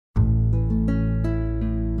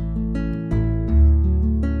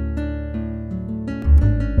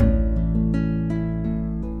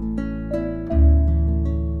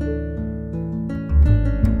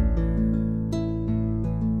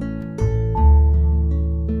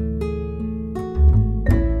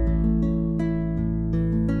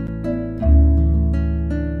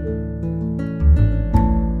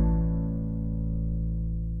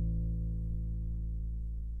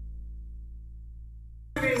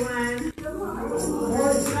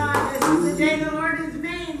day the Lord has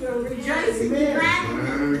made. We'll rejoice and be glad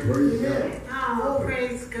in it. Oh,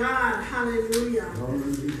 praise God. Hallelujah.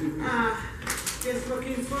 Just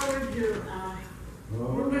looking forward to a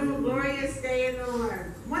wonderful, glorious day in the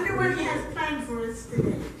Lord. Wonder what He has planned for us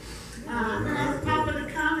today. I'm going to ask Papa to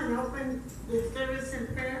come and open the service in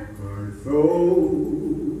prayer. My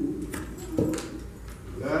soul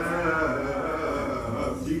loves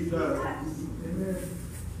Jesus.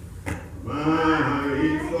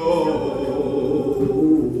 My soul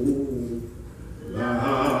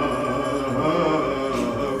loves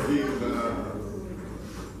Jesus.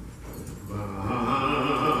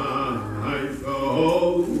 My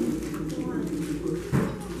soul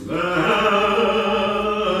loves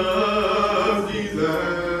Jesus.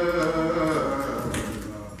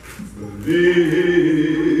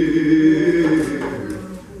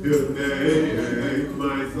 His name,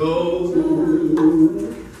 my soul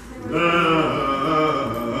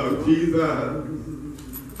love Jesus,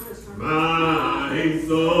 my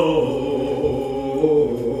soul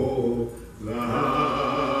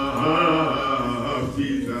love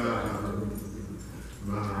Jesus,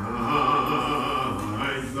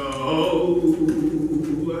 my soul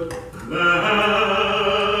love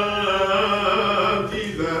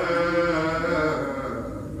Jesus,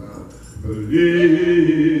 believe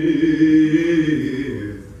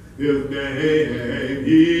His name,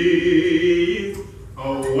 He's a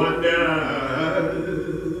wonder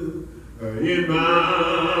in my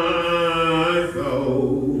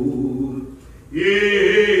soul. He's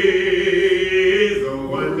a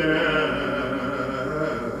wonder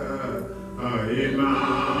in my soul.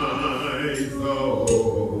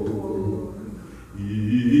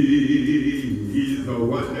 He's a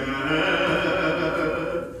wonder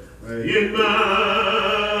in my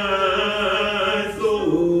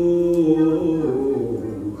soul.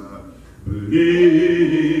 Believe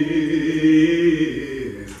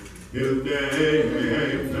His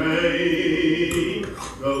name, thank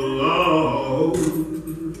the Lord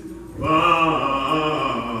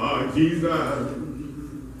for Jesus.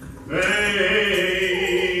 Thank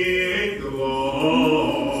the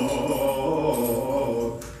Lord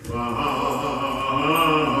for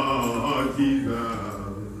Jesus.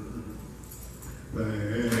 Thank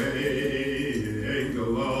the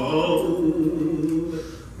Lord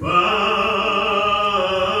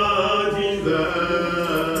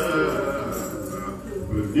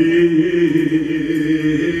for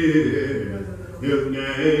His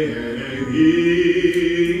name,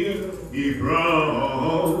 He brought salvation.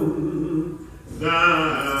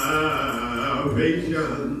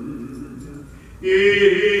 He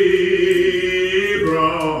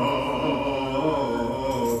brought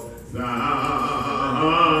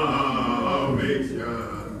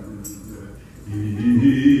salvation.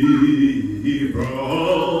 He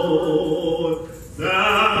brought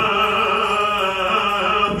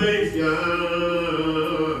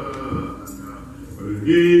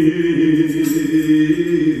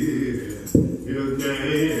His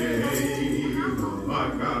name,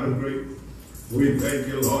 Lord God of grace. We thank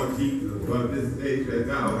you, Lord Jesus, for this day that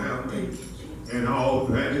thou hast made, and all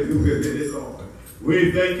that is within it, Lord.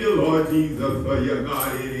 We thank you, Lord Jesus, for your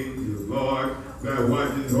guardian angels, Lord, that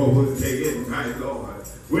watches over day and night, Lord.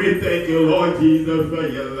 We thank you, Lord Jesus, for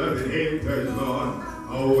your loving hand touch, Lord.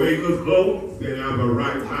 Awake us close in our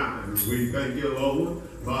right mind. We thank you, Lord,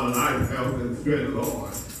 for life, health, and strength,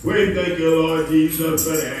 Lord. We thank you, Lord Jesus,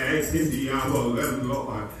 for the activity of our limbs,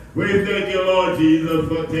 Lord. We thank you, Lord Jesus,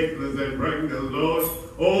 for taking us and bringing us, Lord,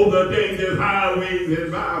 over the dangerous highways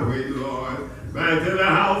and byways, Lord, back to the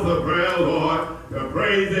house of prayer, Lord, to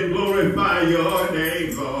praise and glorify your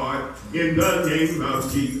name, Lord, in the name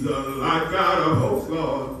of Jesus, our God of hosts,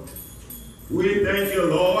 Lord. We thank you,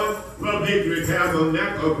 Lord, for Victory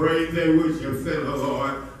Tabernacle, praise and worship center,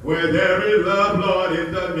 Lord, where there is love, Lord,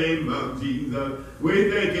 in the name of Jesus.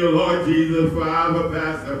 We thank you, Lord Jesus, for our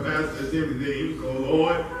pastor, Pastor Blvd, Hinkle,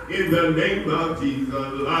 Lord, in the name of Jesus,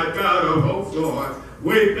 our God of hosts, Lord.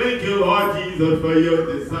 We thank you, Lord Jesus, for your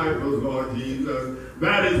disciples, Lord Jesus,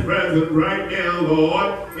 that is present right now,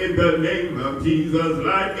 Lord, in the name of Jesus,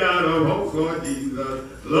 like God of hosts, Lord Jesus.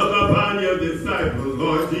 Look upon your disciples,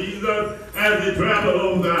 Lord Jesus, as they travel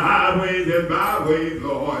over the highways and byways,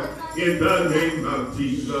 Lord, in the name of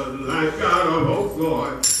Jesus, like God of hosts,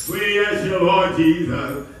 Lord. We ask you, Lord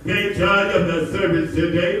Jesus, take charge of the service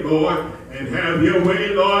today, Lord, and have your way,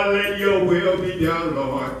 Lord. Let your will be done,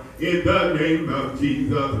 Lord, in the name of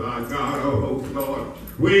Jesus, our God of hosts, Lord.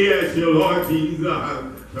 We ask you, Lord Jesus,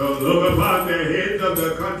 to look upon the heads of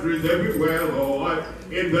the countries everywhere, Lord,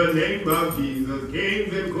 in the name of Jesus.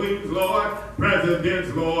 Kings and queens, Lord,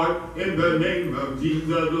 presidents, Lord, in the name of Jesus.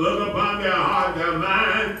 Look upon their heart, their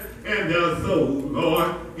mind, and their soul,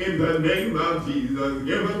 Lord, in the name of Jesus.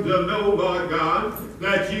 Give them to know, Lord God,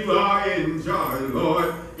 that you are in charge,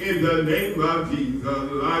 Lord, in the name of Jesus.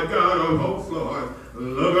 Lord God of hosts, Lord,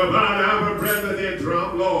 look upon our President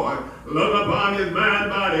Trump, Lord. Look upon his mind,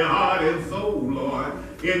 body, heart, and soul, Lord,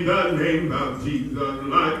 in the name of Jesus.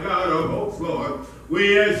 Lord God of hosts, Lord,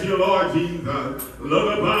 we ask you, Lord Jesus,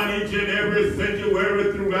 look upon each and every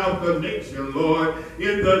sanctuary throughout the nation, Lord,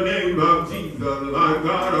 in the name of Jesus. Lord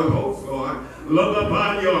God of hosts, Lord, look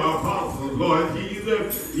upon your apostles, Lord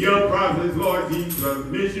Jesus, your prophets, Lord Jesus,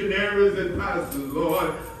 missionaries and pastors,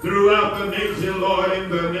 Lord, throughout the nation, Lord, in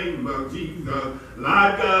the name of Jesus.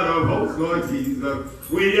 Lord God of hosts, Lord Jesus,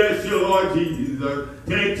 we ask you, Lord Jesus,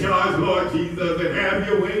 take charge, Lord Jesus, and have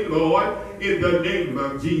your way, Lord, in the name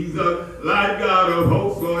of Jesus. Lord God of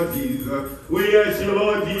hosts, Lord Jesus, we ask you,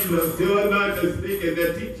 Lord Jesus, to anoint the speaker and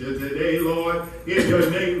the teacher today, Lord, in the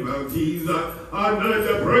name of Jesus. Anoint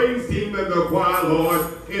the praise team and the choir,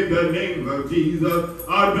 Lord, in the name of Jesus.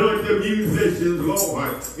 Anoint the musicians,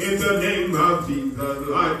 Lord, in the name of Jesus.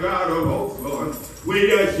 Lord God of hosts, Lord,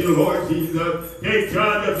 we ask you, Lord Jesus, take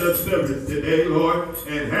charge of the service today, Lord,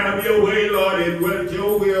 and have your way, Lord, and let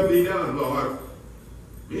your will be done, Lord.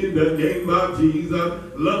 In the name of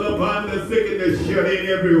Jesus, look upon the sick and the shut in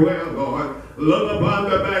everywhere, Lord. Look upon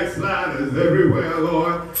the backsliders everywhere,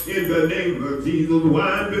 Lord. In the name of Jesus,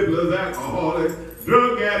 wine bibblers, alcoholics,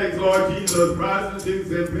 drug addicts, Lord Jesus,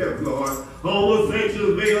 prostitutes and pimps, Lord.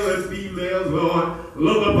 Homosexuals, male and females, Lord.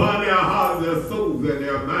 Look upon their hearts, their souls, and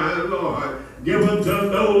their minds, Lord. Give them to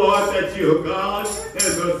know, Lord, that you're God and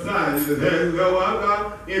beside you there's no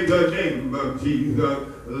other, in the name of Jesus.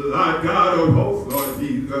 Lord God of hosts, Lord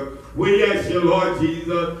Jesus, we ask you, Lord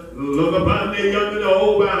Jesus, look upon the young and the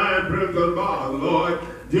old behind prison bars, Lord,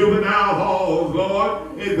 juvenile halls,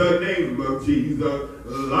 Lord, in the name of Jesus.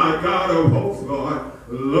 Lord God of hosts, Lord,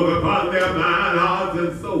 look upon their mind, hearts,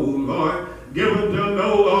 and souls, Lord. Give them to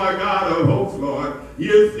know, Lord God of hosts, Lord,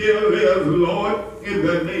 you still live, Lord, in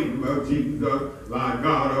the name of Jesus. Lord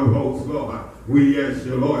God of hosts, Lord, we ask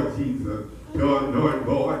you, Lord Jesus, to anoint,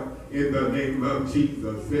 Lord, in the name of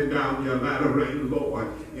Jesus. Send down your latter rain, Lord,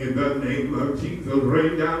 in the name of Jesus.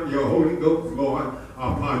 Rain down your Holy Ghost, Lord,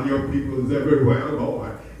 upon your peoples everywhere,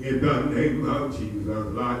 Lord, in the name of Jesus.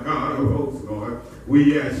 Lord God of hosts, Lord,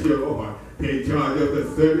 we ask you, Lord, take charge of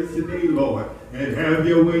the service today, Lord, and have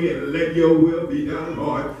your way and let your will be done,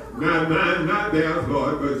 Lord. Not mine, not theirs,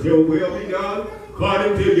 Lord, but your will be done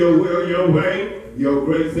according to your will, your way, your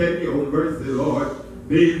grace, and your mercy, Lord.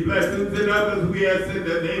 These blessings and others we ask in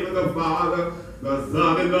the name of the Father, the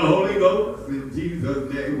Son, and the Holy Ghost. In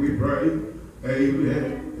Jesus' name we pray.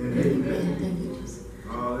 Amen and amen. Thank you, Jesus.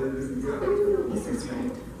 Hallelujah. This is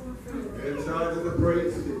right. In charge of the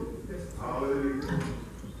praise team. Hallelujah.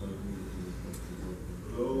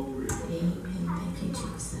 Glory. Amen. Thank you,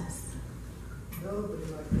 Jesus.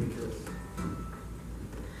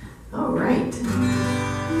 All right.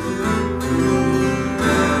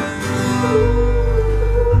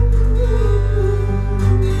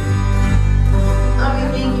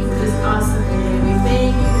 Awesome day. We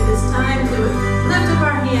thank you for this time to lift up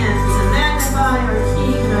our hands and magnify our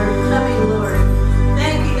King and our coming Lord.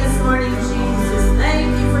 Thank you this morning, Jesus. Thank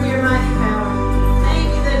you for your mighty power. Thank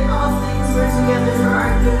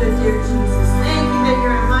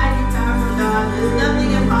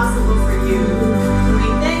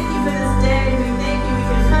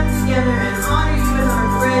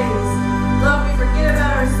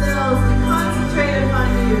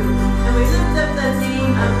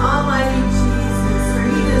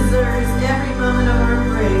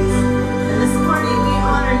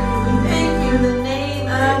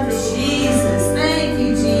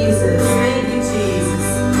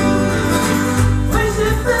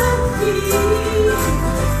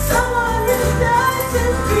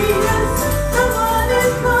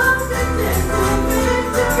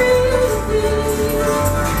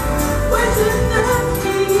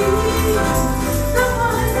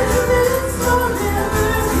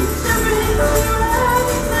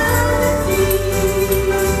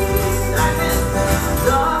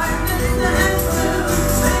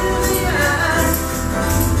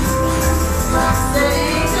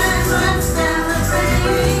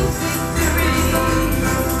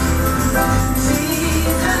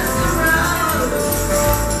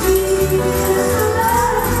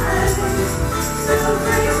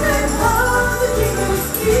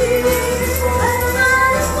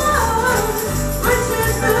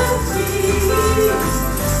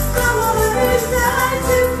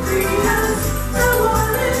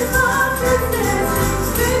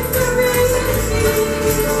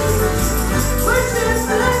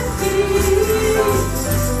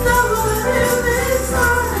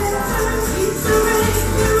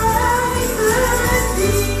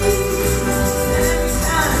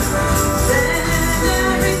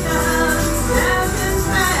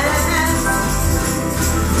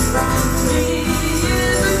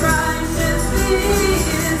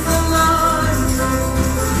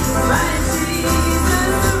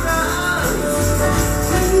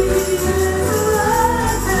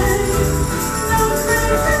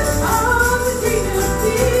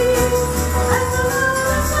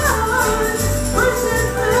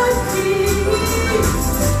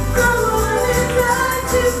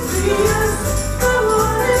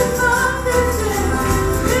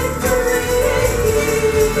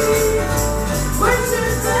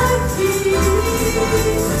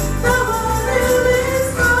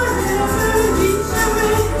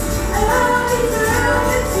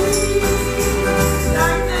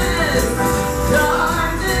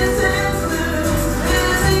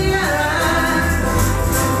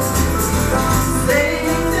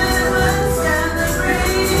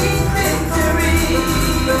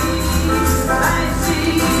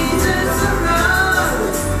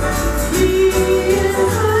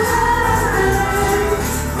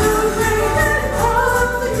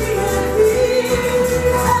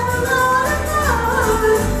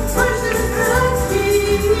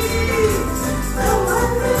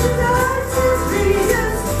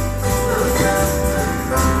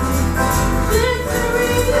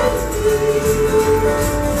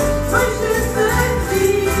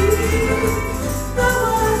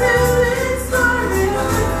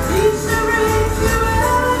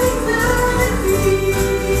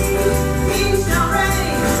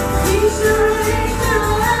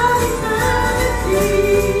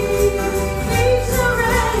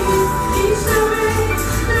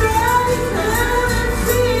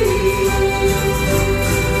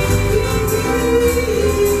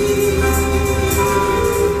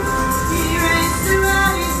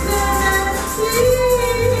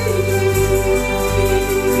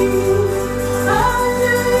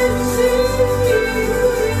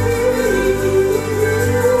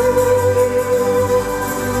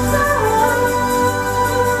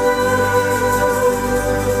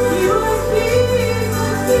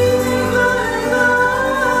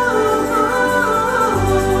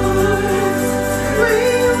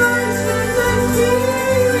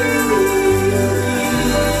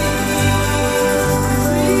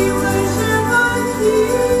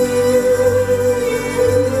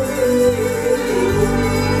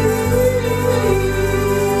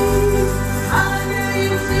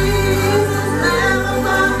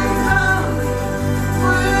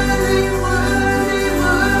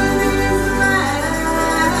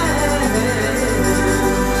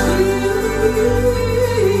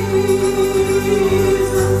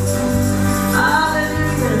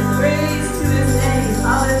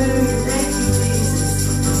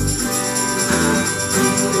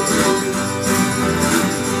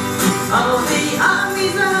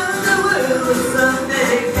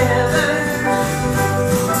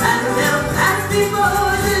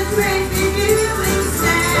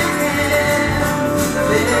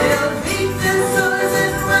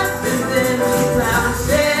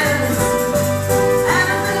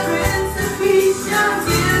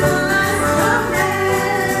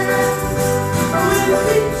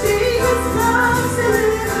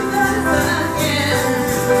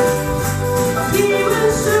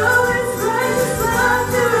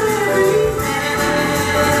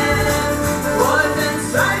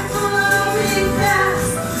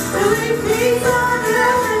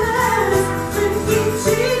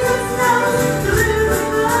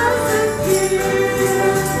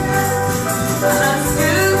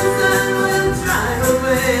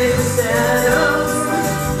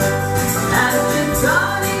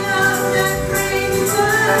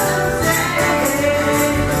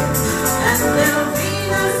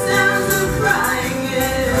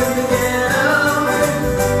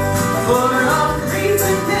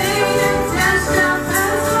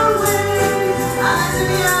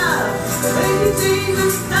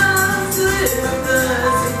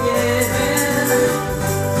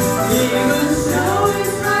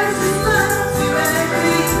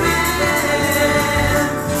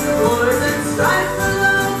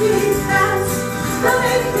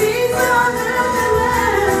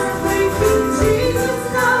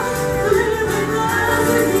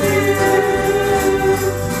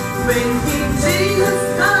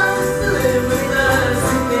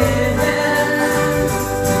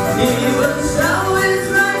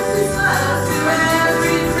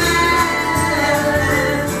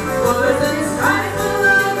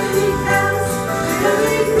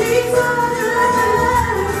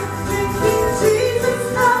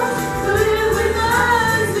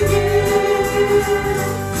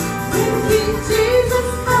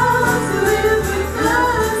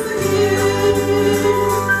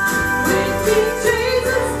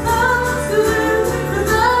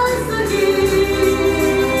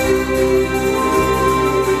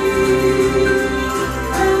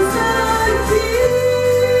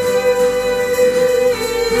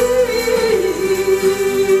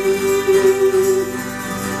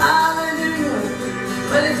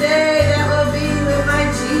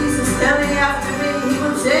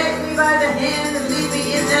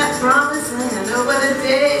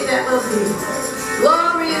will be.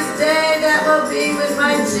 Glorious day that will be with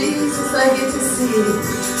my Jesus I get to see.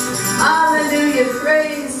 Hallelujah.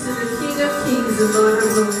 Praise to the King of Kings and Lord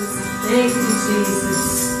of Lords. Thank you, Jesus.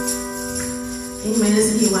 Amen.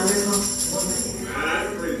 Isn't he wonderful?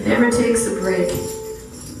 He never takes a break.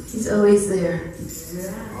 He's always there.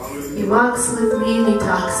 He walks with me and he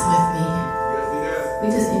talks with me. We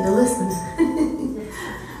just need to listen.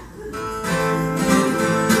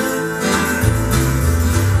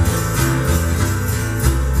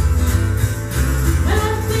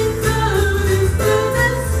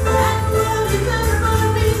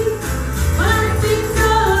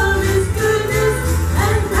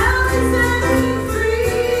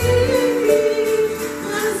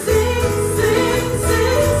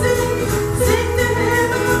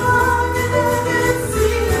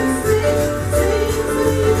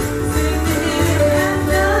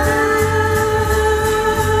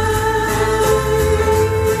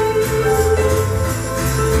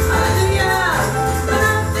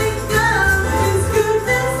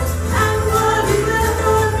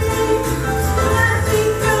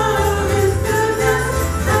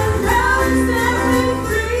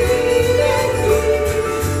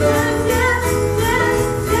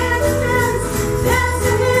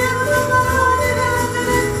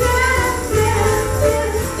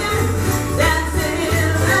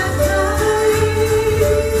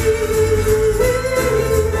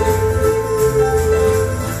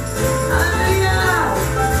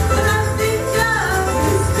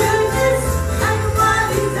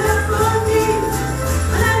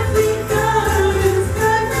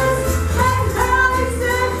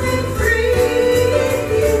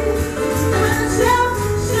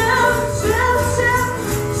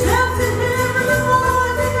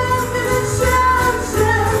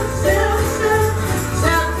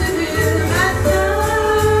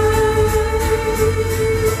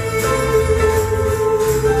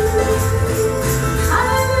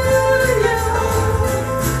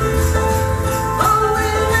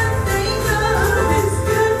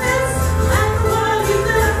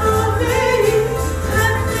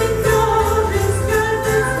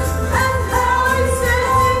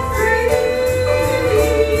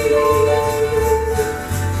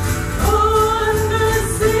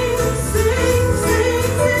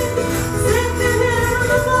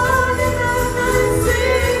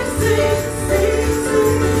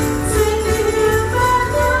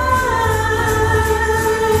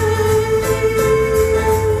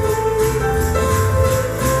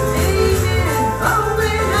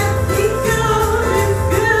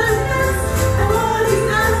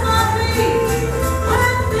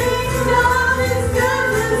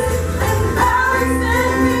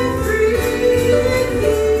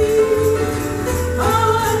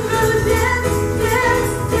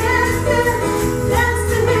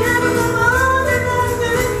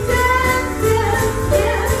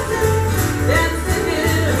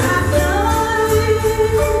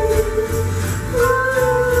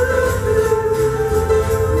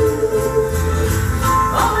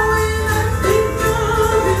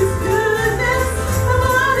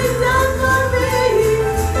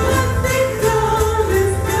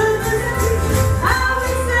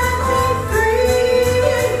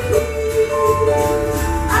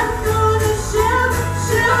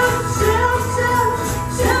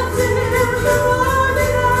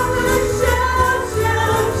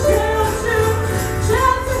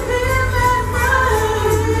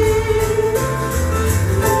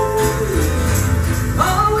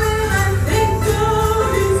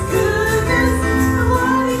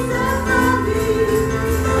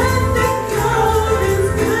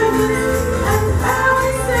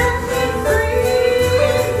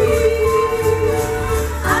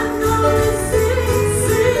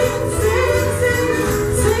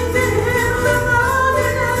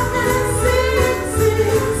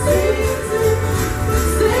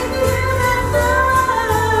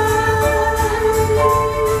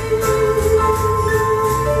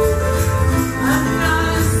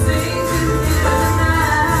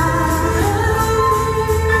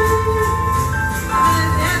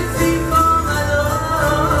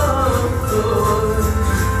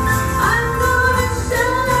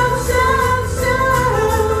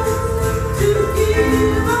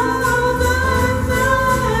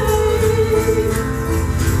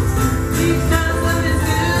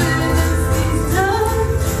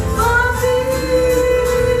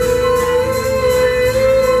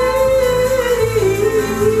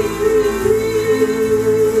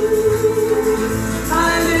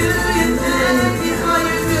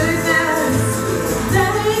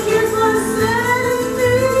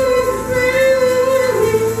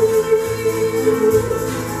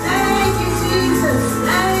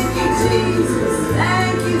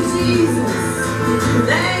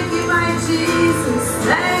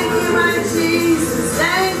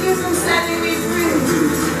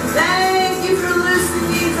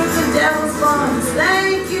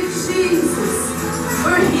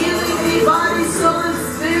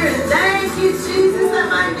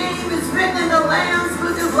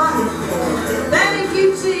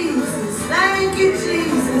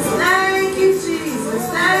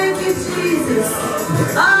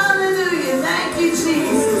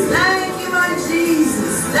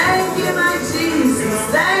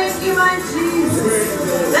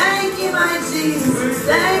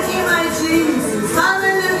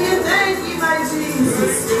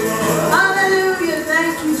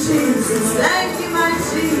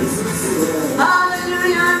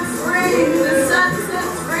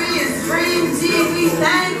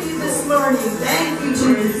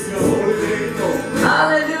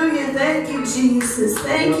 Thank you, Jesus.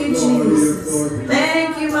 Thank you, Jesus.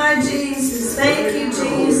 Thank you, my Jesus. Thank you,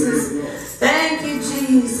 Jesus. Thank you,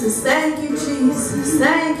 Jesus. Thank you, Jesus.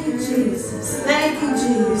 Thank you, Jesus. Thank you,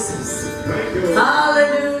 Jesus.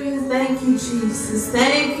 Hallelujah. Thank you, Jesus.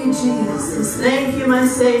 Thank you, Jesus. Thank you, my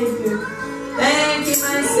Savior. Thank you,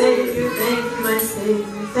 my Savior. Thank you, my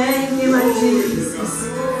Savior. Thank you, my Jesus.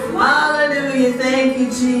 Hallelujah. Thank you,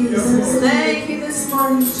 Jesus. Thank you this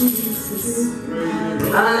morning, Jesus.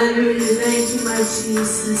 Hallelujah. Thank you, my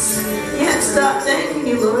Jesus. Can't stop thanking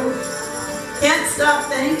you, Lord. Can't stop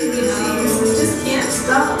thanking you, Jesus. Just can't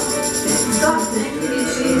stop. Can't stop thanking you,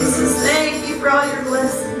 Jesus. Thank you for all your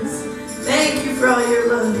blessings. Thank you for all your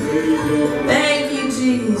love. Thank you,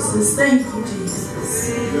 Jesus. Thank you,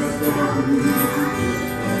 Jesus.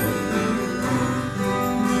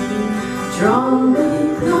 Draw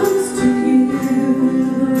me close to you.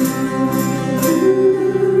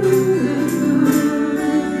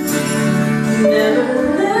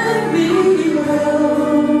 Never let me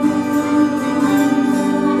go.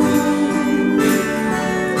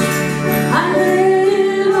 I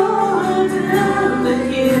lay it all down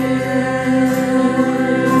again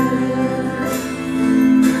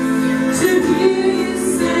to hear you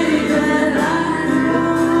say that I'm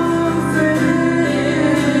your friend.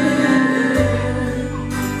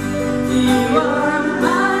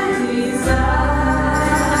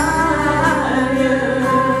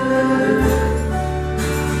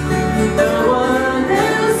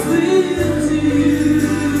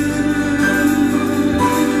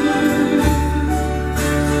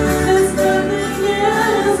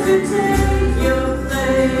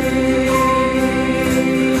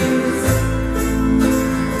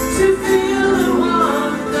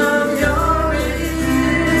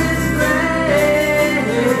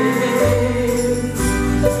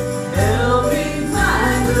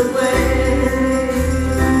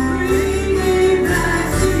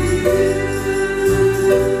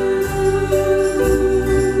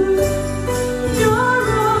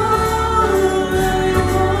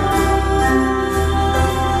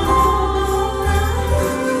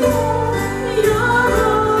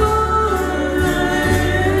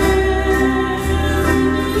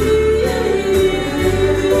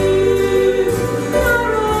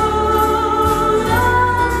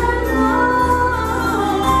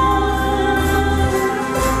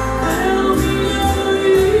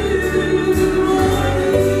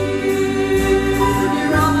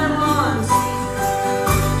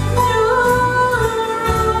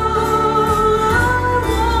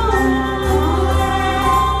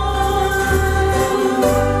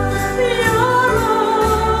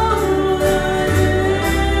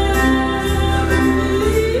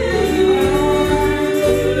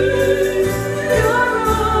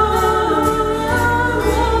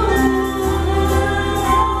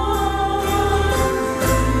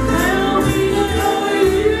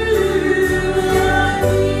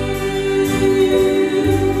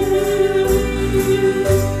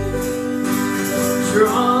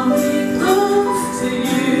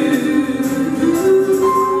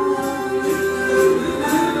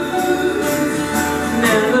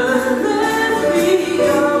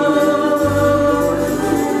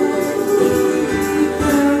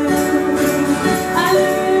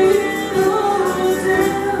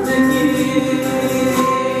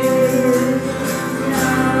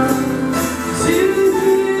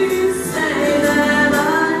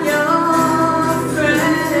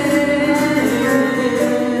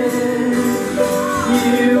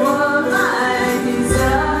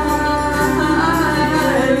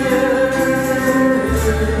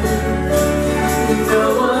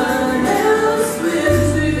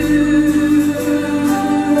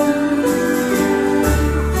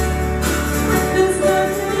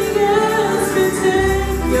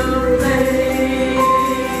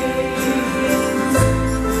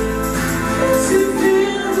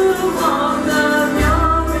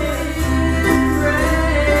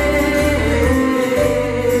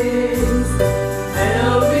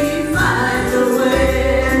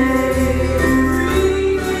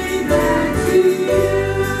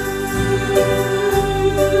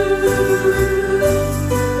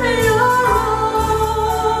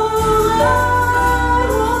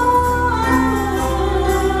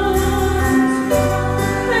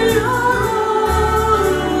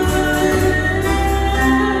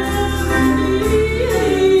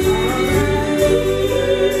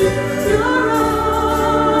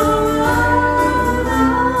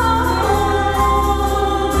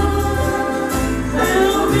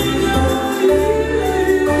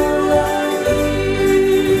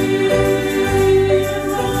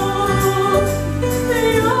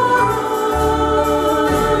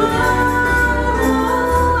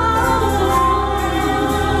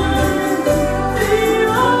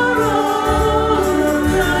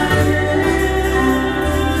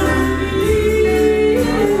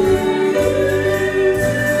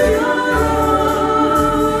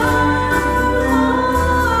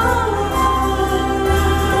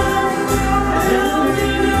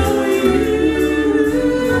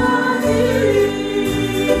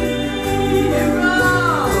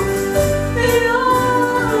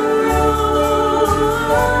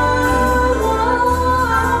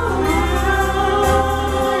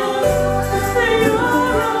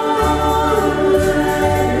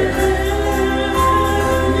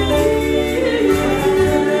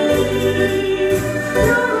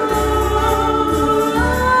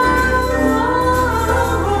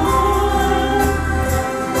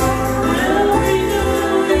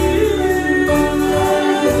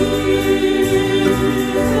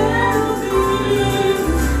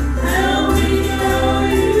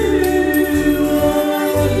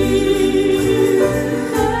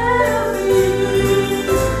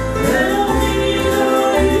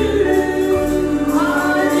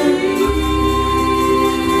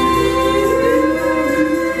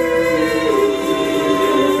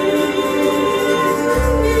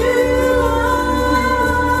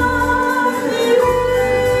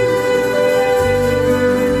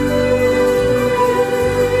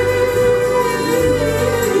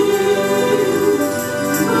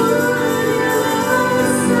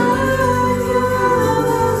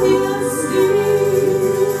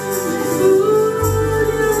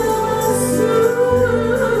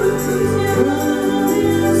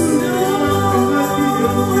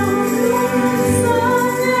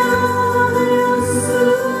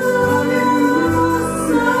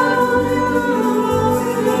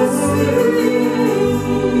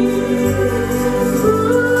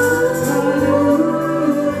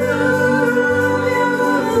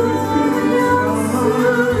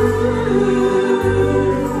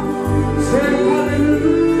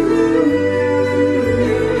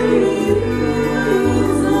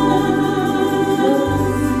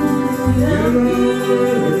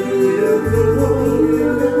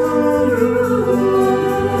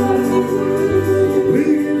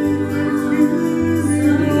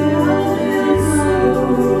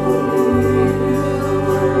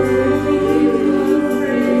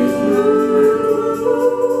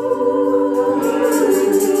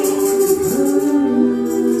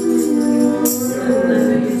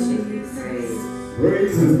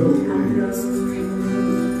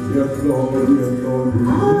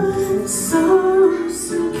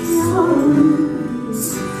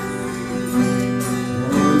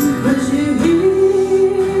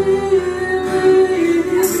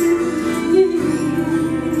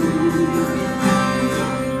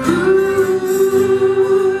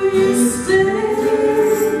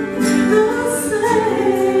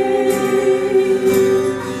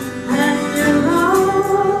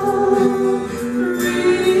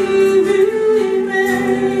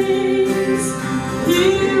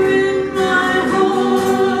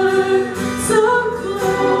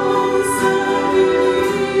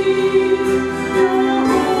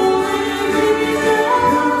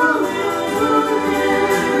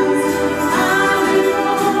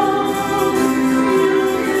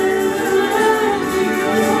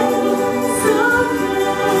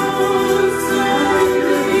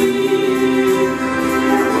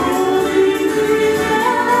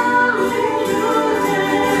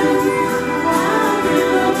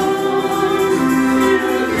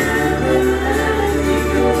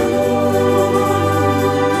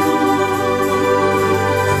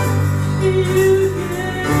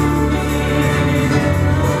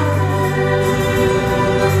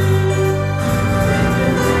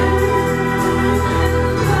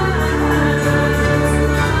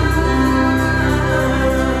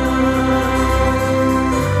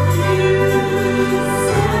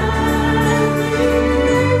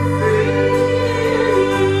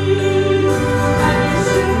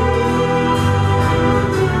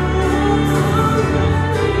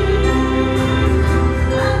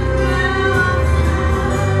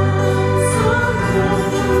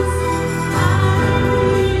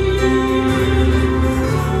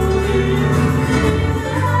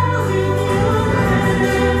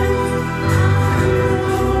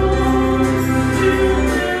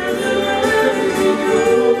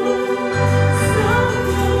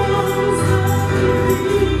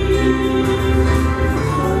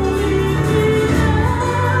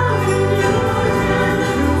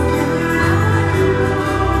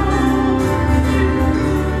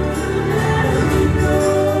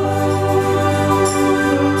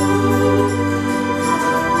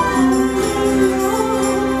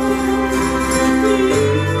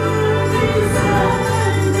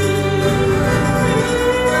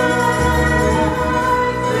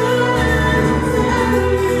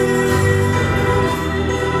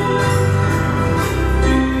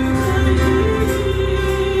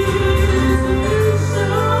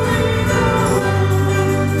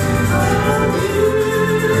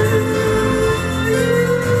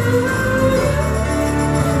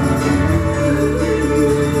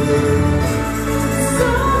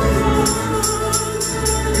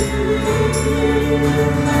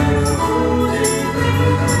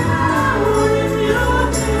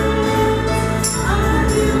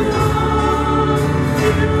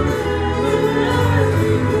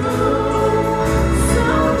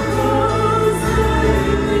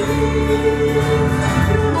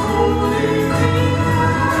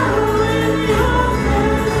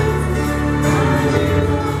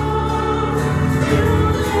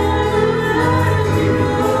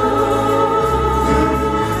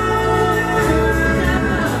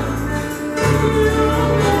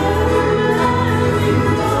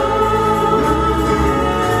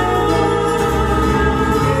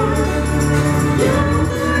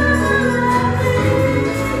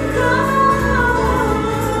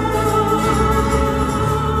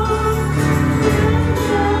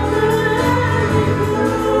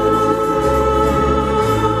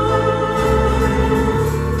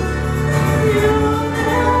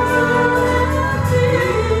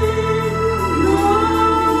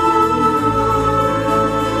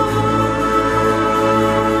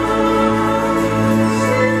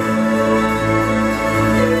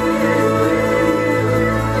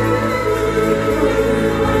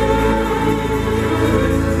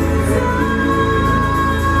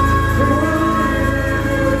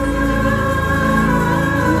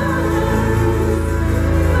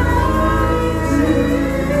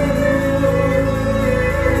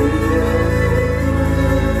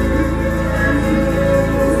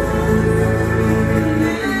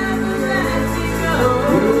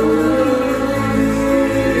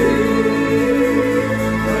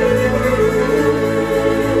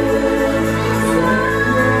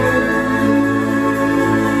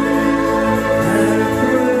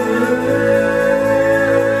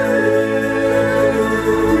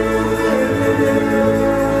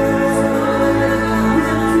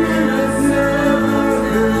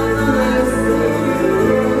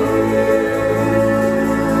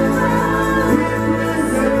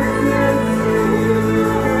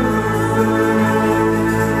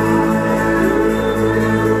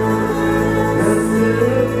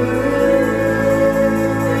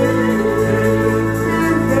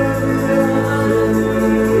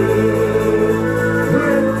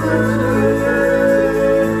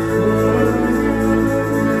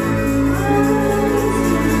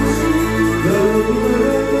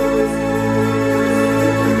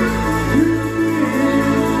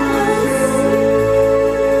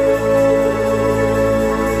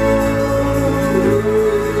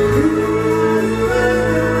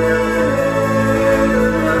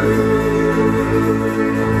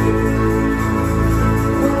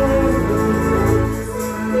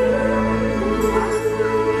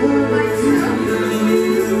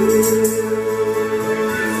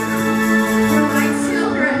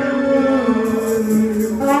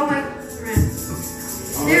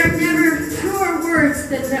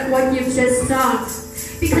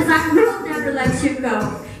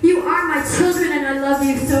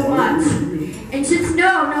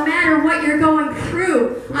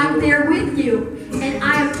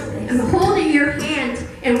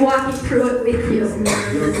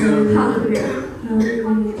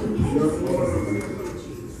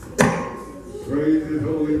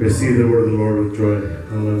 Receive the word of the Lord with joy.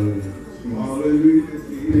 Hallelujah. Hallelujah.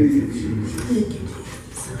 Thank you, Jesus. Thank you,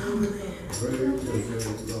 Jesus. Hallelujah.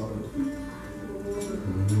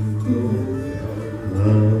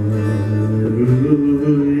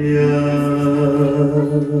 Hallelujah.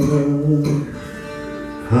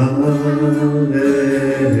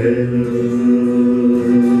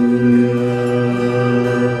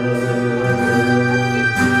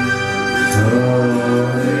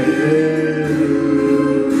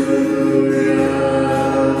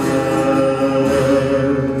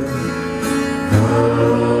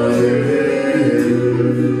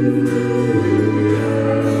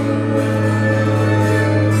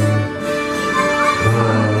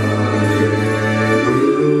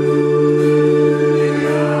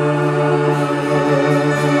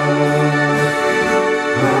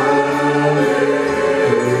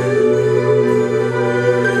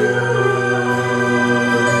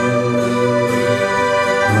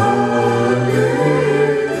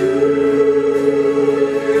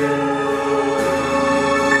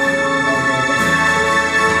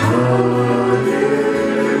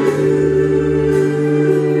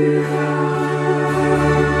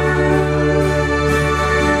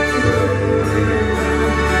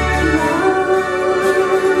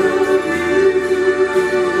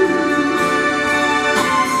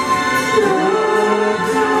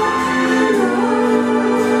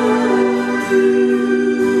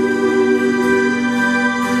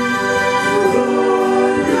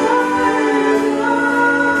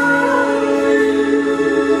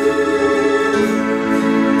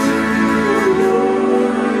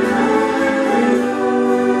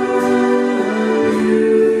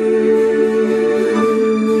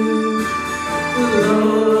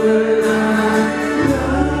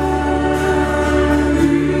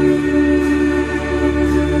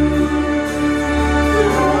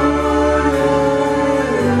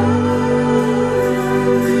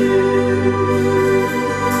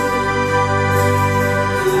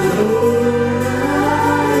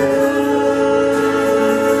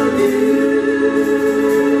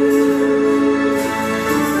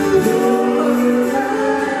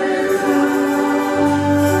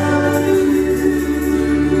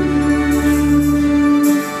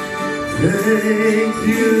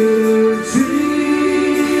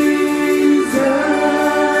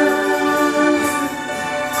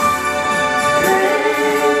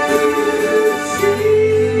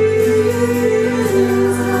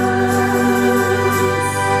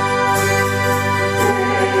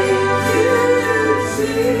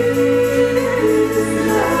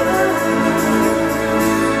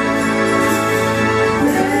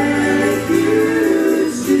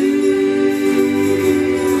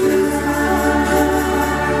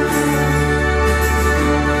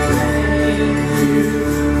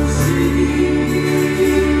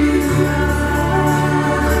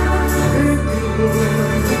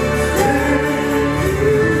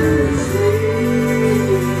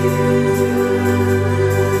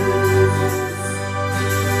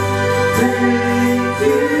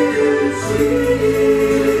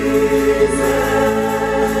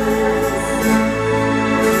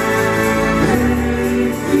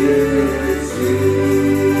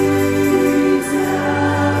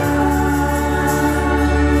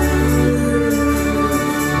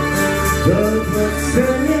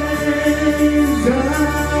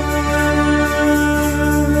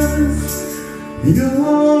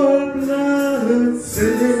 Your blood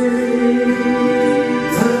saves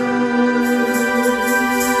us.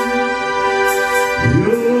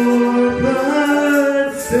 Your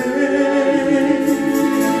blood saves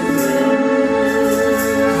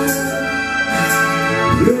us.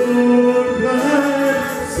 Your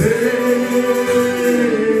blood saves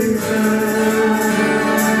us.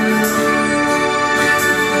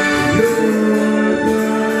 Your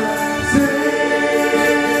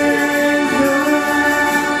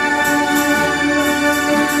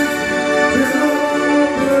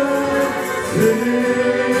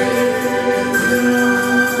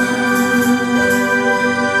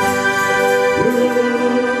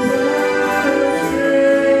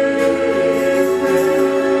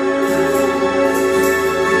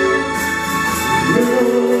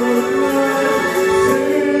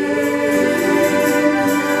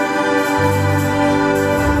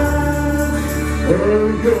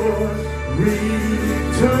We're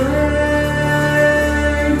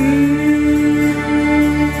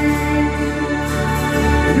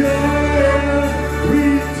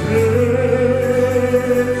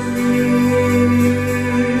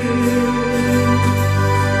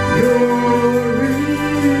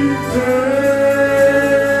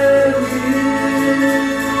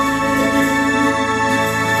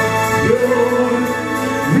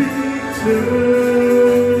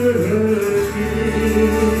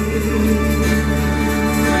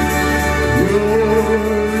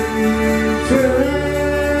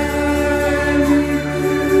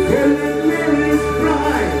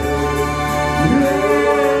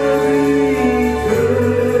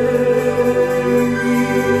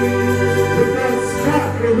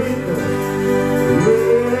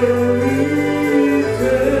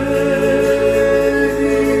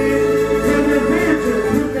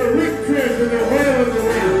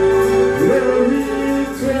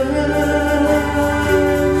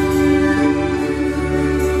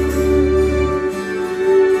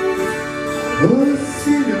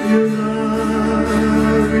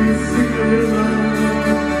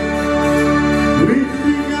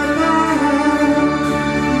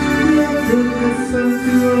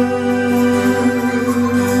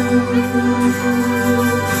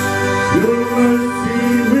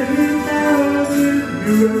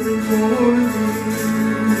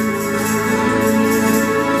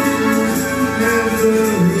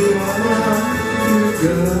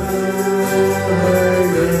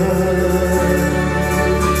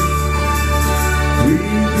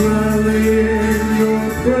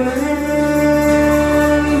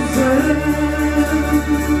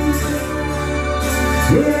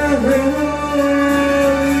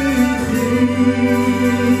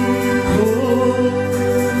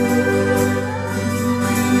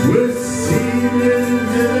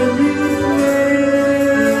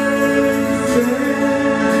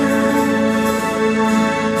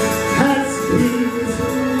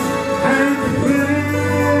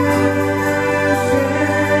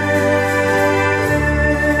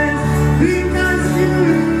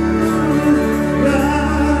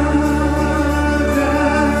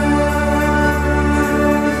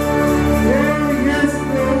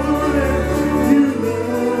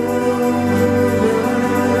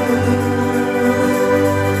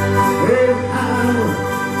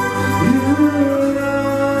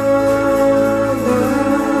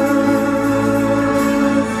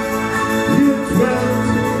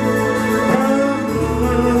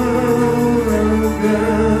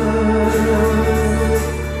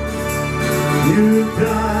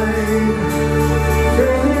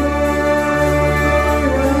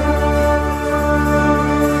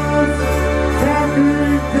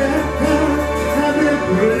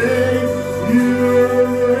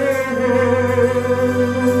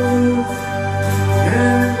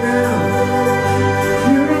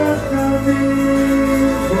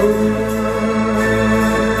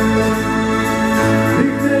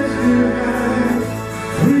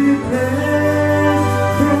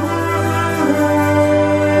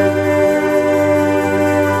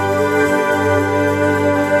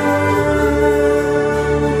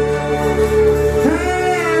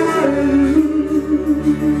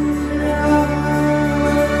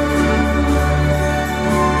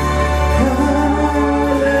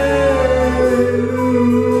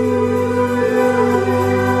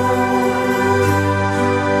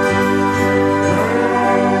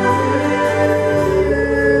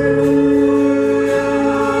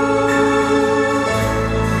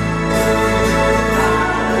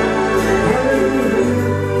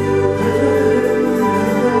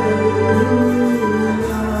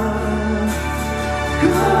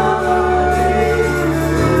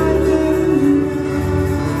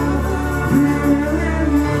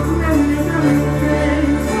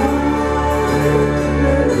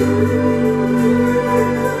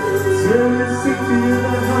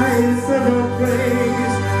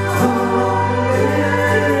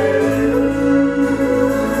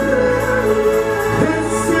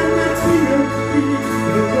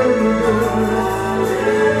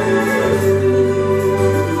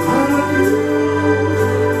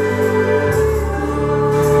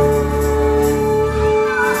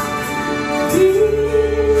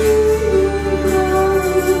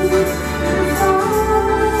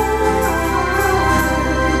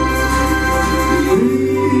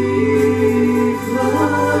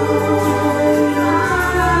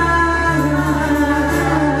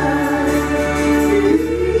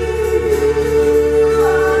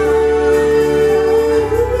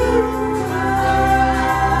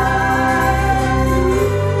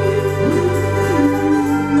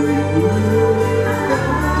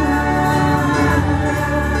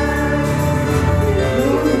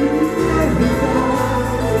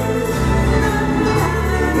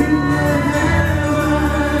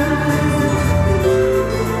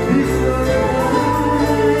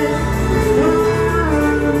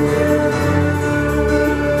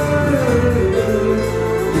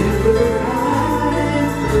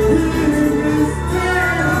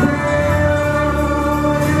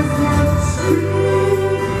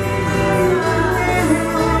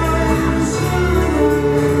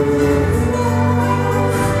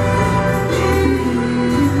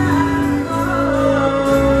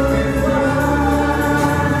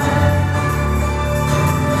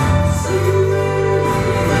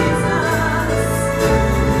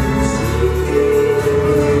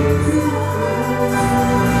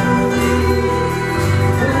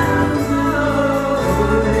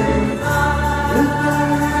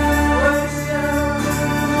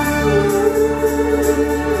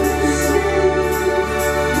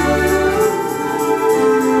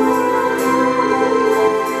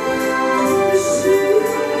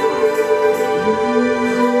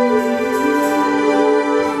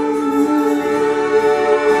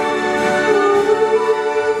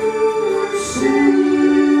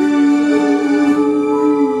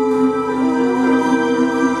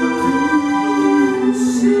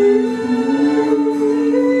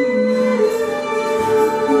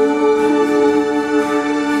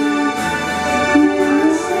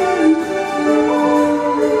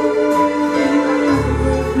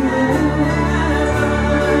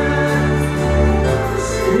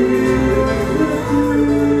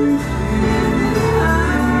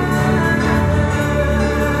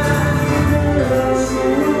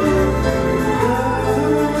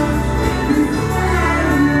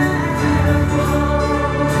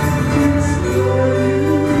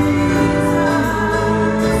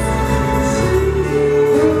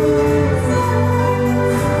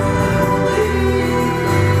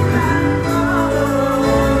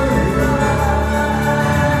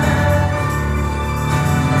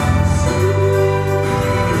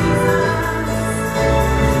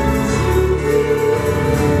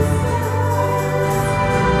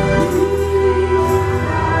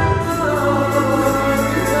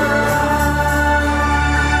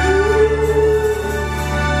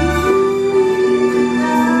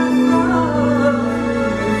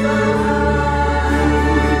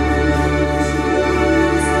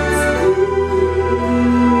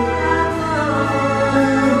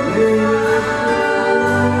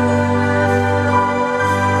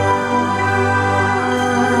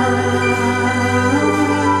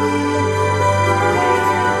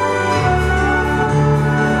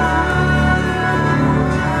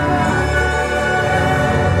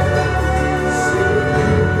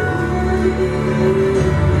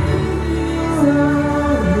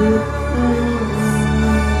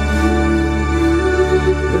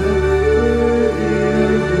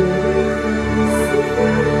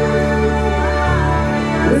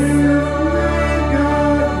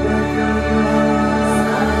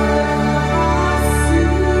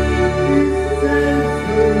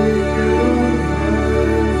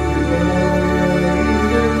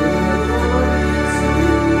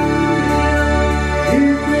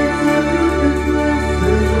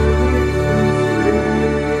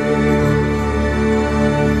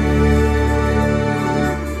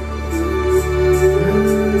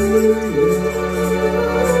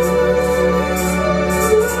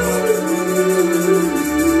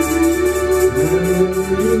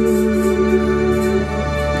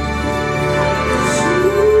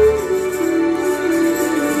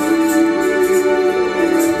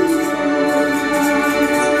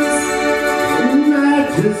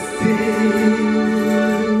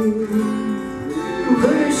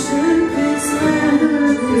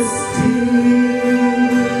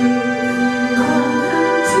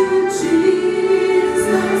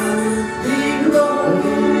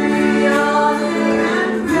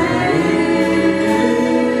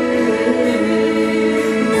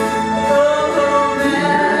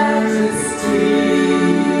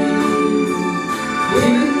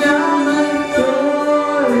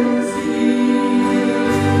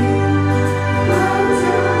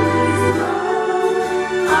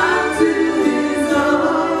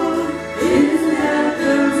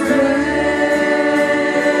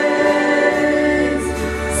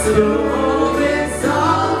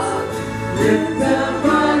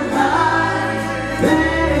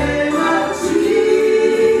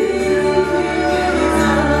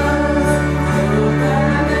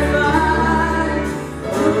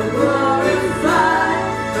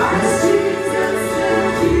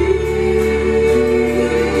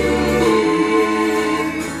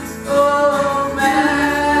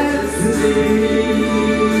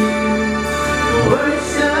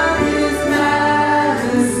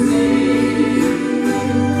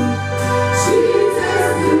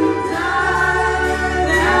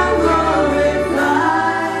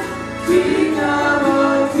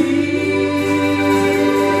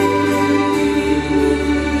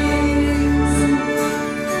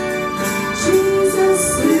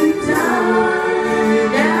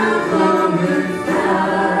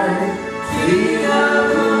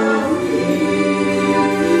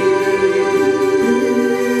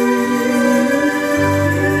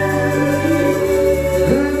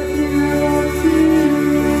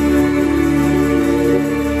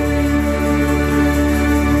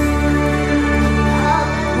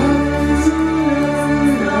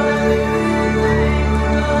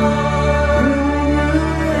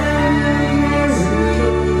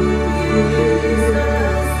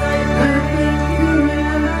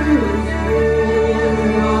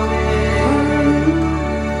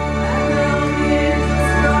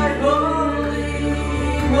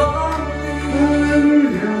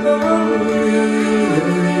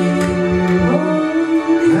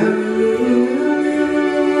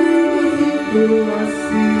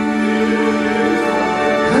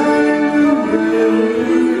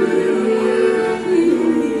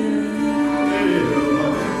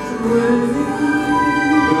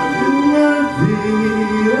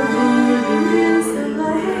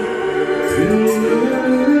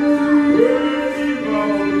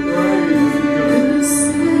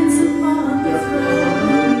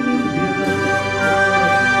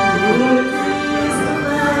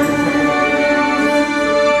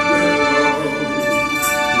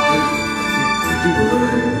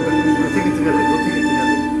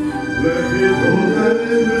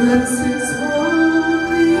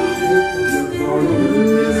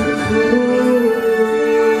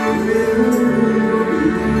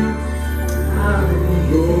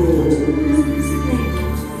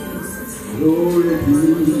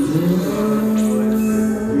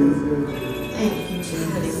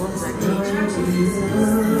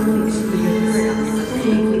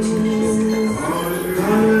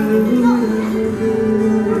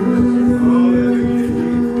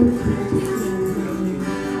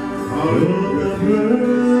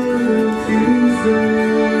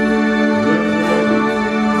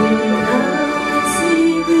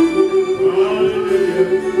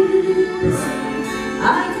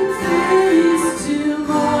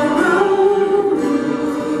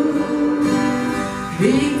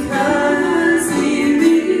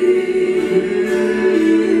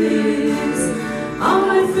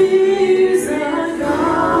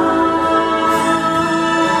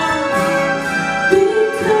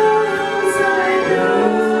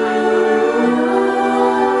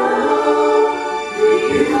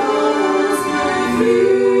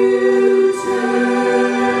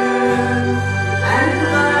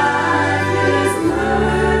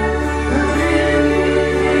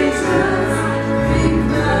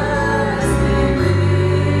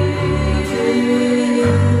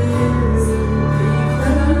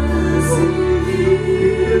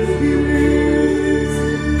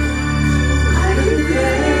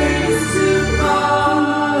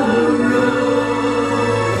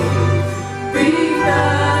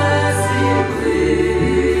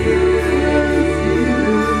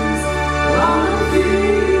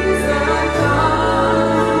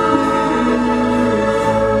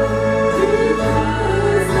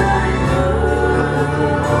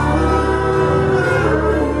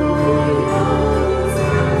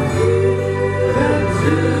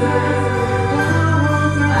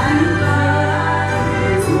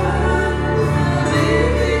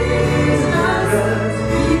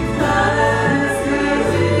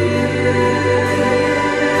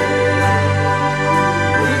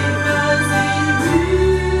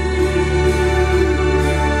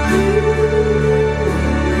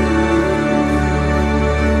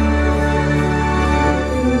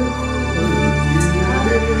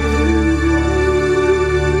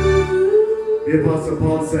The Apostle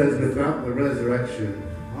Paul says, without the resurrection,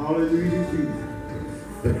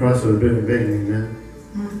 the cross would have been in vain, amen?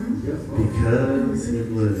 Because he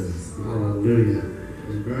lives. Hallelujah.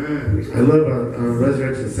 I love on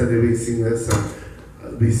Resurrection Sunday we sing that song.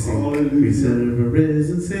 We sing, we serve a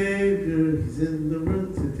risen Savior, he's in the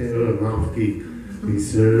room today. Oh, I'm off key. We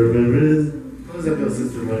serve a risen. How does that go,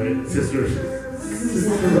 Sister Larry? Sister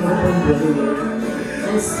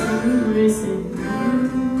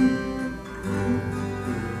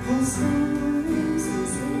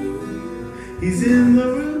he's in the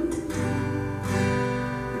room.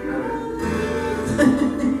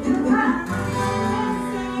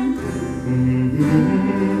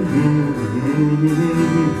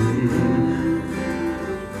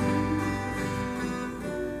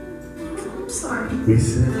 I'm sorry. We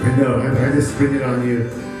said, I know, I just bring it on you.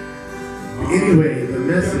 Anyway, the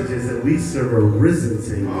message is that we serve a risen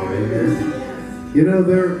Savior. Amen. You know,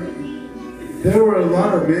 there were a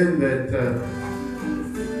lot of men that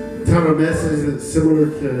taught a message that's similar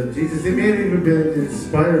to Jesus. They may have even been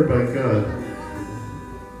inspired by God.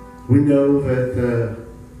 We know that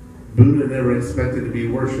Buddha never expected to be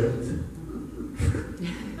worshipped.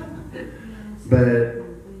 But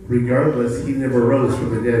regardless, he never rose from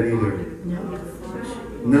the dead either.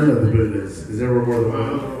 None of the Buddhas, because there were more than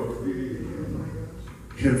one.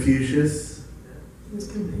 Confucius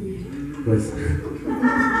was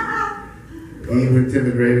he went to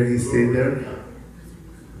the grave and he stayed there.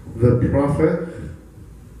 The prophet,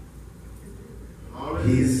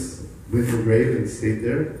 he's with the grave and stayed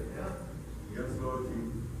there.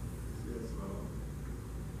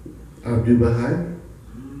 Abdul Bahai.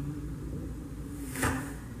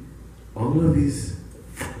 All of these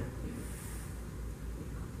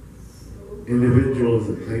individuals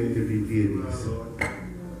that claim to be deities,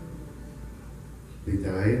 they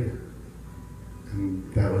died,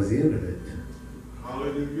 and that was the end of it.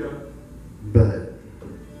 Hallelujah. But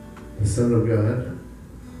the Son of God,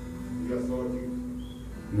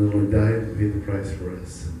 And the Lord died and paid the price for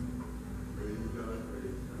us.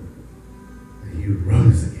 And He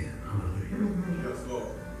rose again. Hallelujah. Yes, Lord.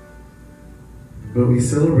 But we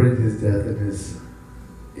celebrate His death in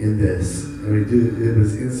this. And we do, it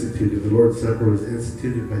was instituted. The Lord's Supper was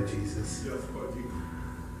instituted by Jesus. Yes, Lord.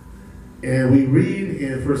 And we read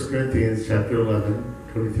in 1 Corinthians chapter 11,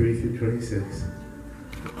 23 through 26.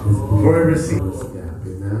 Before I received this gap,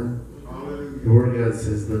 amen? The Word of God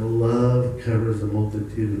says that love covers a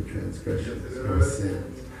multitude of transgressions or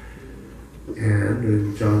sins. And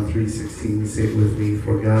in John 3:16, say it with me,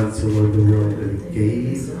 for God so loved the world that He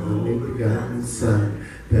gave the only begotten Son,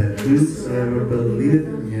 that whosoever believeth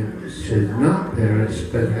in Him should not perish,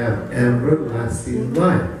 but have everlasting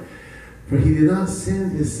life. For He did not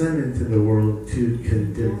send His Son into the world to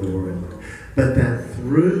condemn the world, but that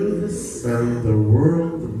through the Son the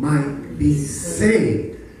world might be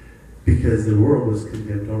saved, because the world was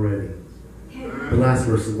condemned already. The last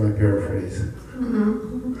verse is my paraphrase.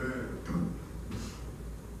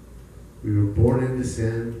 We were born into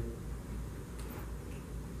sin,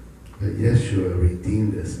 but Yeshua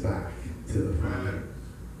redeemed us back to the Father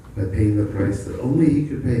by paying the price that only He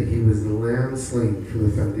could pay. He was the Lamb slain for the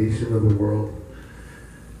foundation of the world,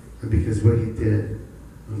 and because what He did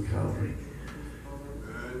on Calvary.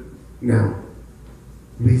 Now,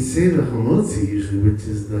 we say the hamotzi usually, which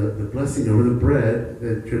is the blessing over the bread,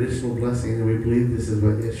 the traditional blessing, and we believe this is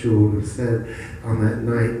what Yeshua would have said on that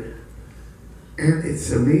night. And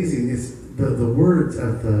it's amazing. It's the words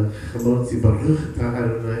of the hamotzi, Baruch atah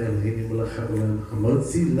Adonai Eloheinu melech haolam,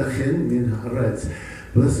 hamotzi lechem min haaretz.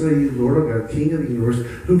 Blessed are you, Lord our God, King of the universe,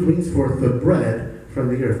 who brings forth the bread from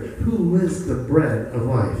the earth. Who is the bread of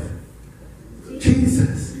life?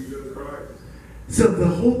 Jesus. So the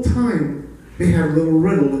whole time they had a little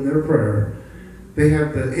riddle in their prayer. They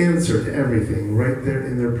had the answer to everything right there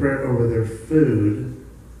in their prayer over their food.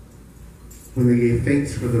 When they gave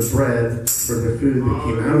thanks for the bread, for the food that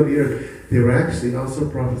came out of the earth, they were actually also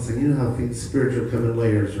prophesying. You know how things spiritual come in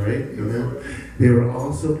layers, right? Amen. They were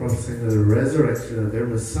also prophesying of the resurrection of their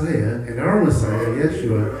Messiah and our Messiah,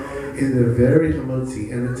 Yeshua, in the very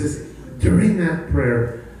hamotzi. And it just, during that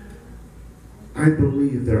prayer, I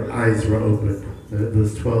believe their eyes were opened.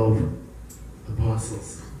 Those 12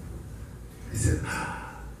 apostles. They said,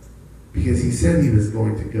 because He said He was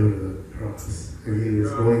going to go to the cross and He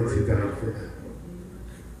was going to die for them.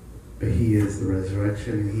 But He is the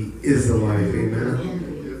resurrection and He is the life.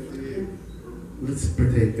 Amen. Let's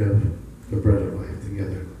partake of the bread of life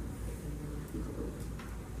together.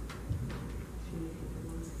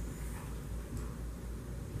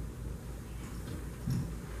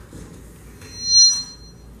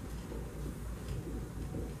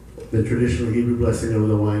 The traditional Hebrew blessing over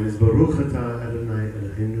the wine is Baruch atah Adonai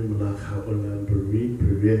Eloheinu melech haolam b'ri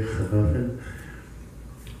pirei chavafen.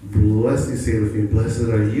 Blessed, say with me, blessed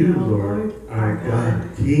are you, Lord, our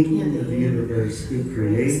God, King of the universe, who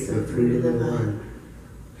creates the fruit of the vine.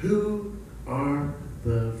 Who are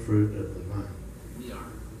the fruit of the vine? We are.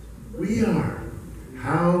 We are.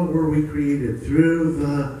 How were we created? Through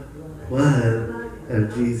the blood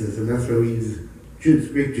of Jesus. And that's why we use juice,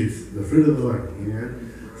 grape juice, the fruit of the vine. Amen.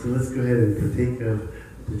 So let's go ahead and partake of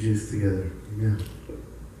the juice together. Amen.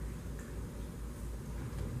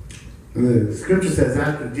 And the scripture says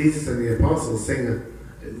after Jesus and the apostles took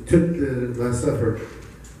the Last Supper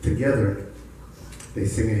together, they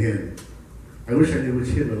sing a hymn. I wish I knew which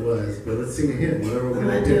hymn it was, but let's sing a hymn, whatever we're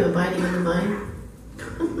going to do. Abiding in the Vine.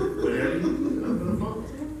 Whatever.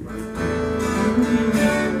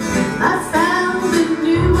 I found a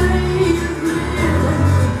new way of living.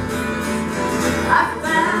 I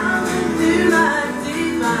found a new life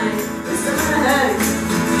divine. Listen to that.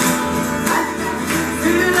 I found the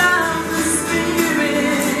fruit of the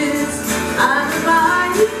Spirit. I'm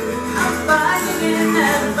abiding in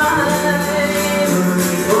that vine.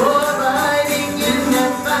 Oh, abiding in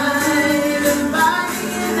that vine.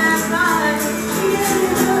 Abiding in that vine.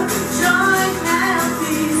 Yeah, joy and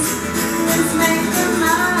peace. Let's make the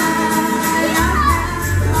night.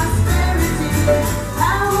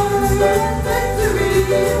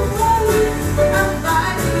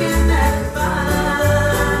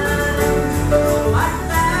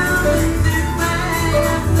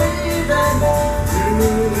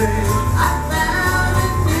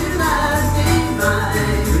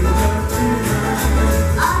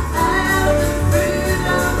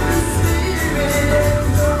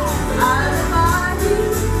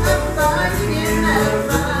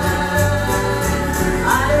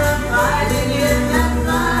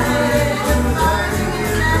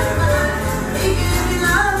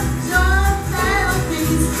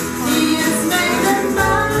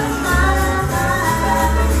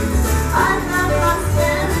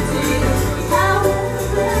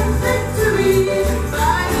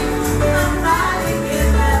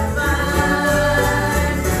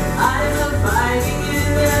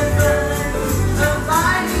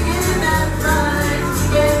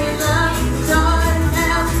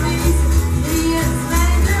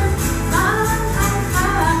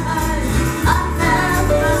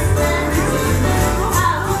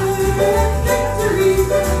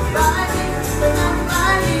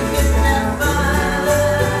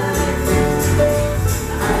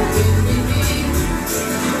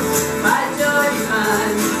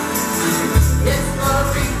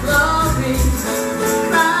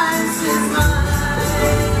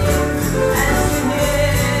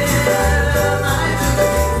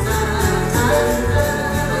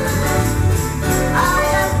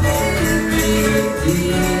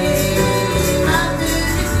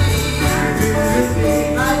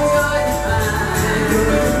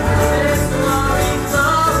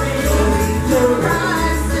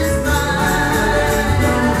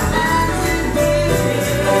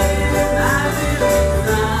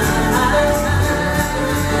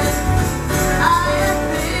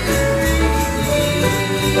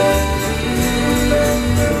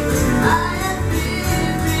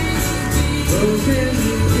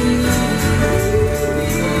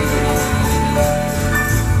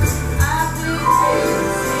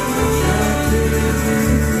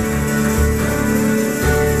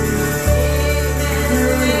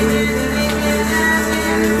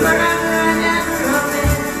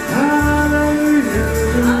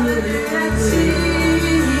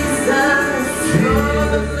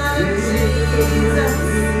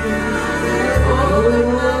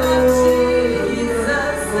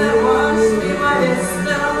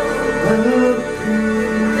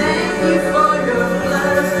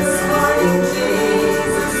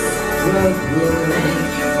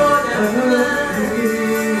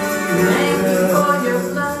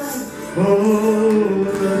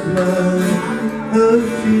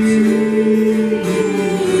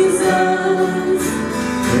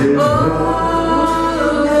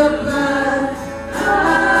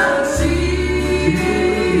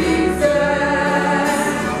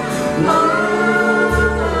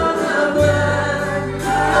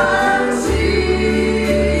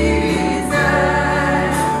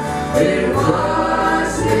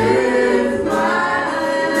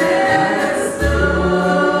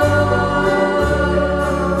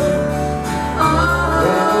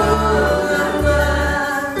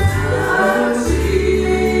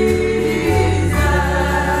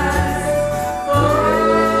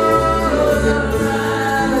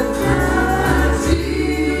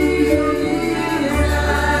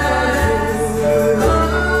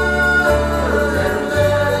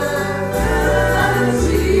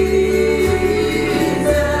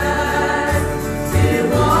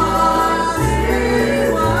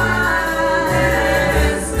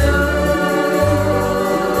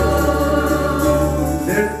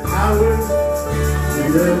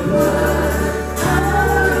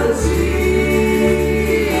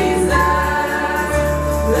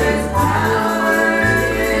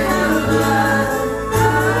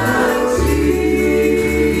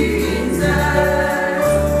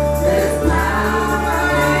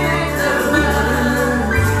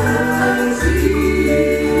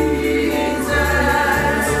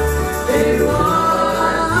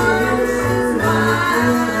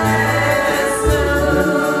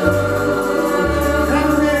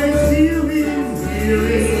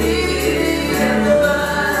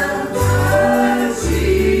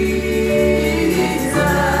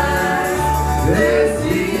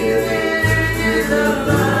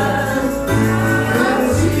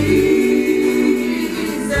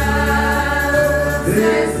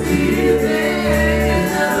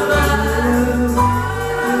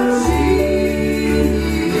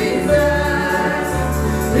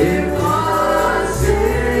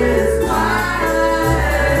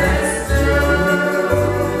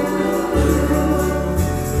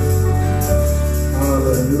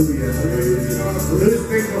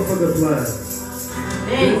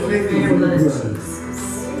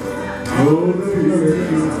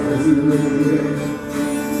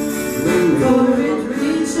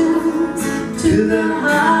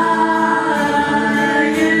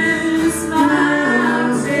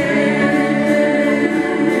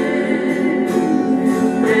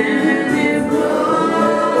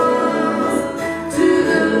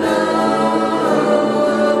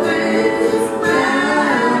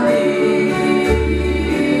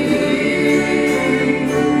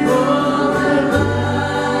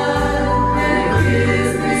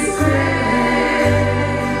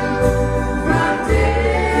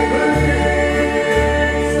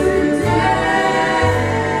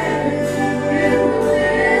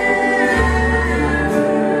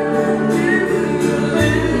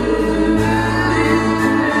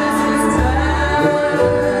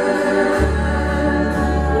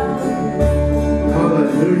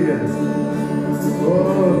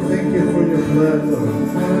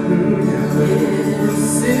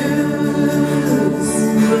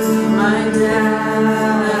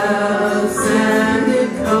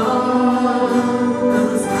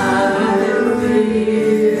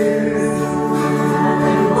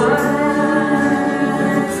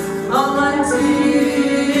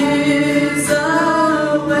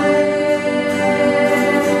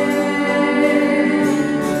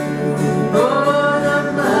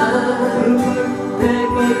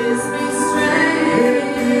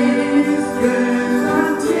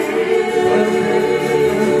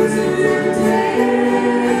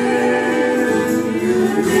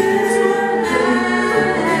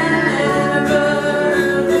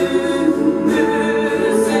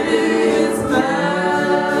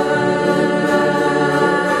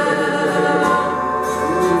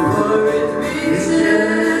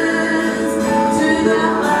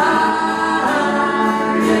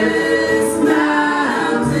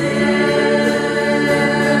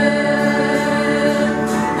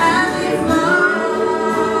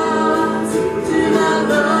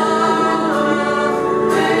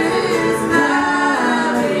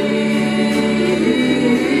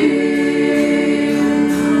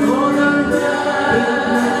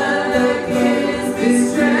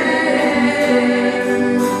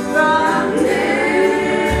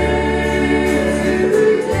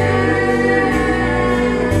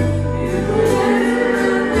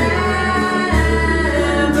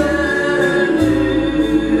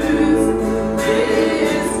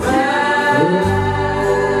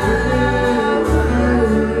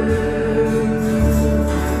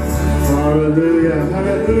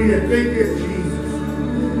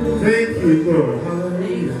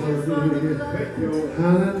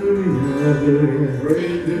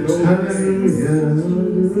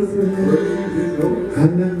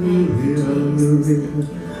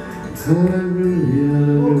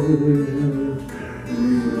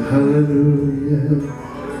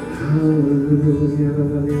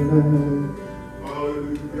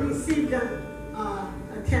 Received a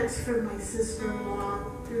text from my sister-in-law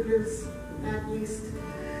who lives back east,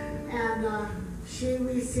 and she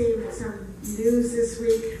received some news this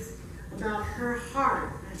week about her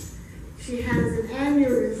heart. She has an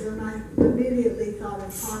aneurysm. I immediately thought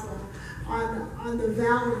of Papa on the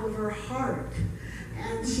valve of her heart,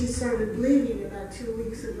 and she started bleeding about 2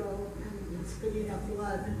 weeks ago and spitting up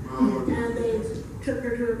blood. And they took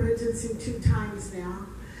her to emergency 2 times now,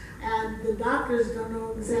 and the doctors don't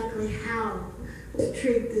know exactly how to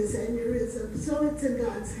treat this aneurysm, so it's in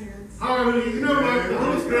God's hands. Hallelujah. You know what? The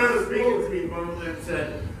Holy Spirit was speaking to me, Mama, and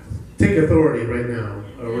said, take authority right now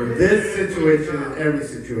over this situation and every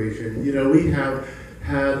situation. You know, we have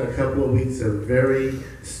had a couple of weeks of very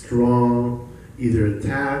strong either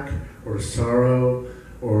attack or sorrow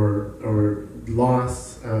or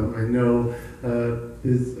loss. I know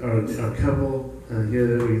our couple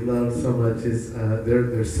here that we love so much is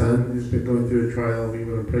their son has been going through a trial. We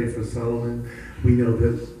want to pray for Solomon. We know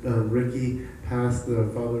that Ricky passed, the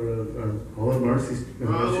father of all of Marcy's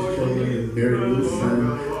children, and Mary Lou's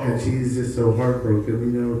son, and she's just so heartbroken. We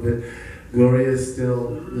know that Gloria is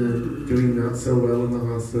still doing not so well in the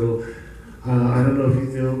hospital. I don't know if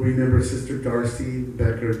you remember Sister Darcy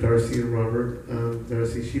Becker, Darcy and Robert.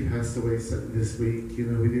 Darcy, she passed away this week. You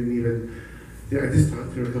know, we didn't even. I just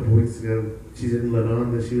talked to her a couple weeks ago. She didn't let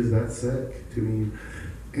on that she was that sick to me,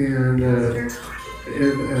 and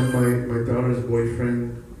my daughter's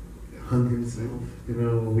boyfriend hung himself, you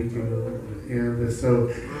know, a week ago. And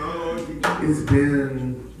so it's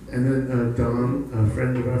been, and then Don, a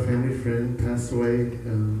friend of our family friend, passed away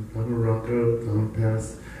from Morocco. Don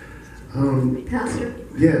passed. Pastor?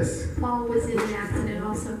 Yes. Paul was in an accident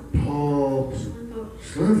also. Paul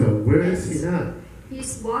Schlenvo, where is he now? He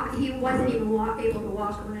wasn't even able to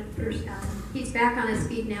walk when it first happened. He's back on his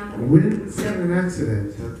feet now. When was that an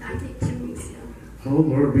accident? I think 2 weeks ago. Oh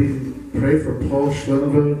Lord, we pray for Paul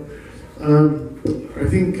Schlenvo. I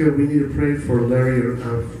think we need to pray for Larry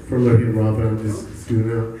and Robin. I'm just doing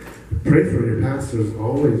that. Pray for your pastors,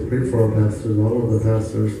 always pray for our pastors, all of the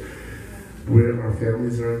pastors, where our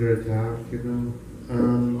families are under attack, you know.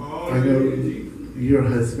 I know your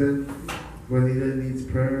husband, Juanita, needs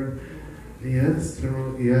prayer. Yes,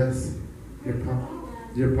 yes.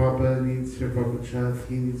 Your papa Chuck,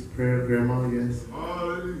 he needs prayer. Grandma, yes.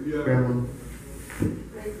 Grandma.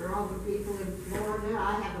 Pray for all the people in Florida.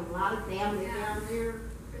 I have a lot of family down there.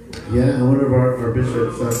 Yeah, and one of our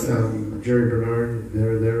bishops, Jerry Bernard,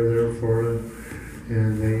 they're there in Florida,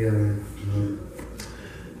 and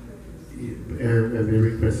they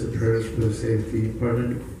requested prayers for the safety.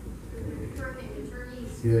 Pardon?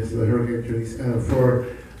 Yes, the hurricane attorneys. For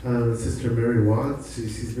Sister Mary Watts,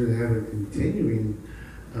 she's been having continuing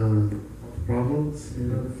problems, you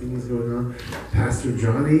know, things going on. Pastor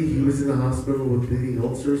Johnny, he was in the hospital with bleeding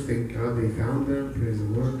ulcers. Thank God they found them. Praise the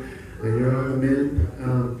Lord. And you're on the mend.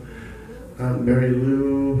 Mary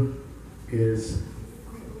Lou is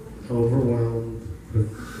overwhelmed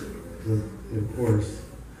with of course.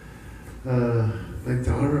 My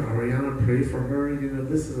daughter Ariana, pray for her. You know,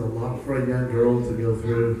 this is a lot for a young girl to go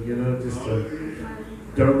through. You know, just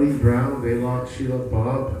Darlene Brown, Sheila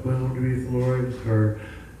Bob went home to be with the Lord. Her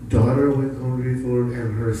daughter went home to be with the Lord,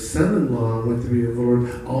 and her son-in-law went to be with the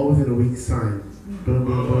Lord, all within a week's time. Boom,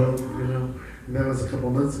 boom, boom. You know, and that was a couple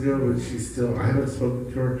months ago, but she's still. I haven't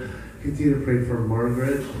spoken to her. Continue to pray for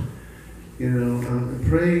Margaret. You know,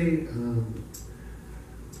 pray.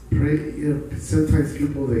 Pray. You know, sometimes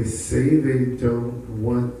people, they say they don't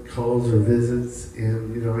want calls or visits,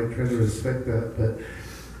 and you know, I try to respect that, but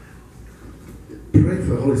pray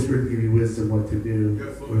for the Holy Spirit to give you wisdom what to do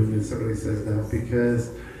when somebody says that,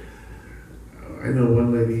 because I know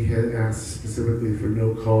one lady had asked specifically for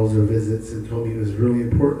no calls or visits and told me it was really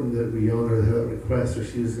important that we honor that request, or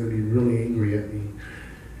she was going to be really angry at me.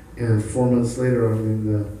 And 4 months later, I'm in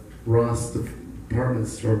the Ross department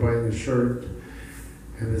store buying a shirt,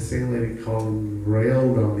 and the same lady called and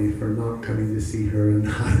railed on me for not coming to see her and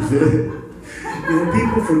not you know,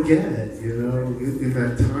 people forget, you know, in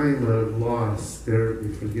that time of loss, they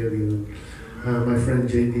forget, you know. My friend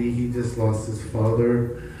JD, he just lost his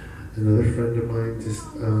father. Another friend of mine just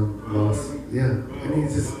lost, yeah. I mean,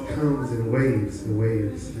 it just comes in waves and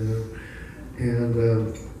waves, you know. And,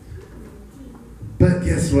 but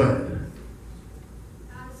guess what?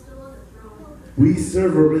 We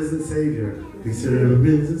serve a risen Savior. We serve a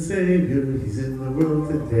risen Savior. He's in the world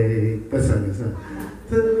today. That's not.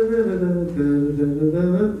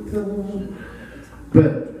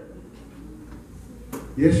 But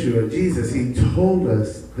Yeshua, Jesus, he told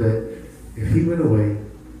us that if he went away,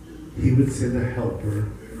 he would send a helper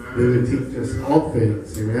that would teach us all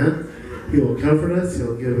things. Amen? He will comfort us.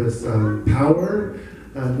 He'll give us power,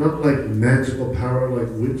 not like magical power like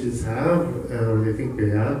witches have, or they think they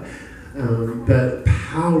have, but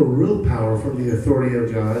power, real power from the authority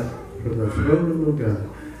of God, from the throne room of God.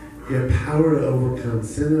 You have power to overcome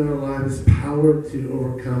sin in our lives, power to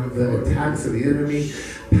overcome the attacks of the enemy,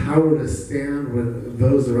 power to stand when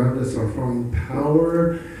those around us are falling,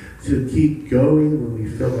 power to keep going when we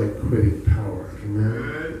feel like quitting, power.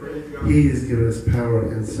 Amen. He has given us power.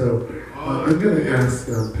 And so I'm going to ask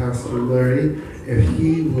Pastor Larry if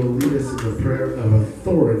he will lead us in the prayer of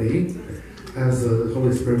authority as the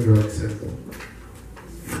Holy Spirit directs him.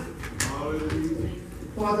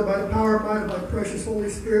 Father, by the power and might of thy precious Holy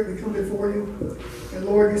Spirit, we come before you. And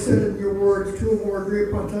Lord, you said in your words, 2 or more agree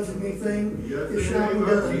upon touching anything, it shall be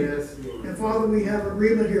done. Yes. And Father, we have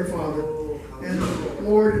agreement here, Father. And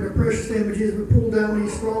Lord, in the precious name of Jesus, we pull down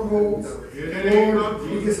these strongholds. And Lord,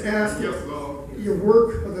 we just ask your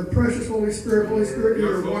work of the precious Holy Spirit,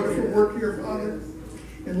 your wonderful work here, Father.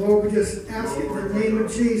 And Lord, we just ask it in the name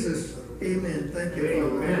of Jesus. Amen. Thank you,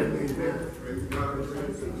 Father. Amen.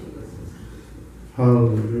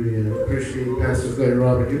 Hallelujah. Appreciate Pastor Larry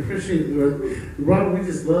Robert. You appreciate Robert. We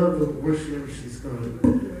just love the worship she's going.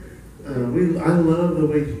 I love the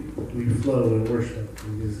way we flow in worship.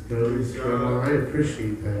 We just go. I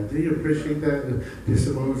appreciate that. Do you appreciate that? The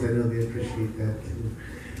Simones, I know they appreciate that too.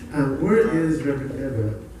 Where is Reverend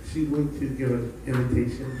Eva? She's going to give an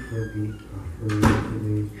invitation for the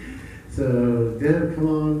offering. So, Deb, come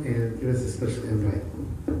on and give us a special invite.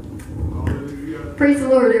 Praise the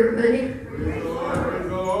Lord, everybody. Praise the Lord, praise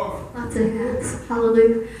the Lord. Lots of hands.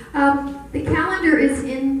 Hallelujah. The calendar is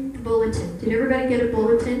in the bulletin. Did everybody get a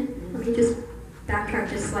bulletin? Let me just backtrack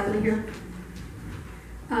just slightly here.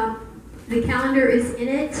 The calendar is in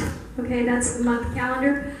it. Okay, that's the month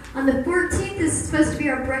calendar. On the 14th is supposed to be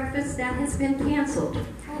our breakfast. That has been canceled.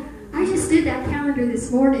 I just did that calendar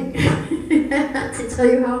this morning to tell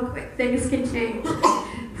you how quick things can change.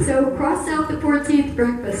 So cross out the 14th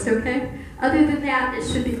breakfast, okay? Other than that, it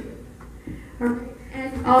should be. All right.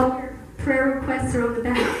 And all your prayer requests are on the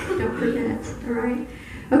back. Don't forget, all right?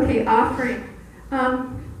 Okay, offering.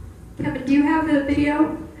 Kevin, do you have the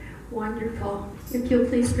video? Wonderful. If you'll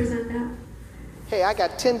please present that. Hey, I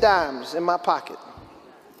got 10 dimes in my pocket.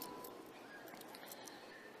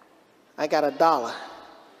 I got $1,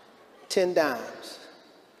 10 dimes.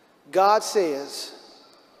 God says,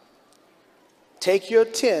 take your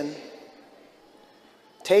 10,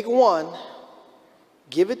 take 1,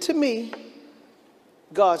 give it to me.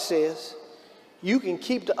 God says, you can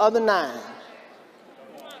keep the other 9.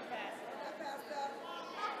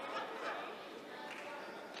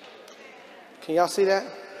 Can y'all see that?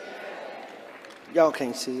 Y'all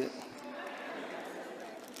can't see it.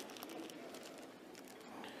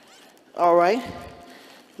 All right.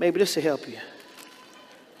 Maybe this will help you.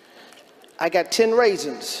 I got 10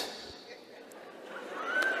 raisins.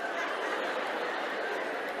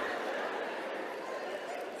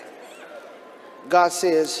 God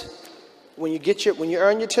says, when you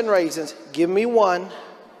earn your 10 raisins, give me 1.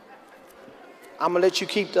 I'm gonna let you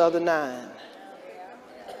keep the other 9.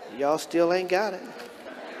 Y'all still ain't got it.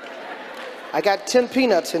 I got 10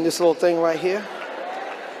 peanuts in this little thing right here.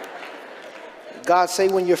 God say,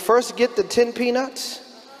 when you first get the 10 peanuts,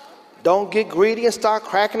 don't get greedy and start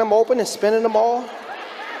cracking them open and spending them all.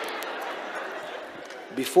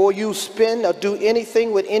 Before you spend or do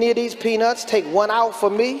anything with any of these peanuts, take 1 out for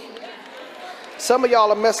me. Some of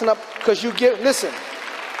y'all are messing up because listen,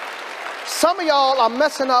 some of y'all are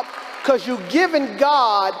messing up because you're giving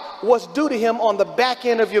God what's due to him on the back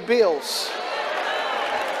end of your bills.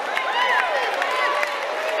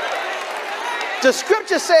 The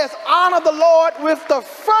scripture says, honor the Lord with the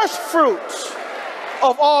first fruits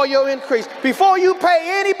of all your increase. Before you pay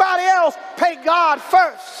anybody else, pay God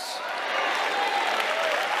first.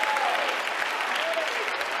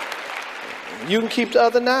 You can keep the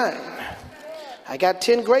other 9. I got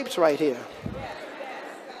 10 grapes right here.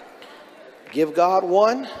 Give God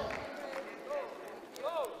 1.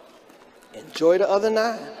 Enjoy the other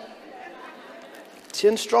 9.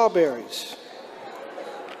 10 strawberries.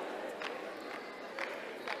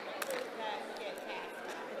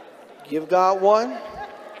 Give God 1.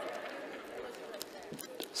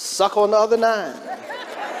 Suck on the other 9.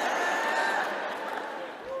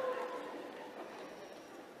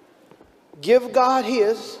 Give God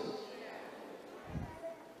his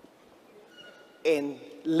and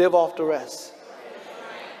live off the rest.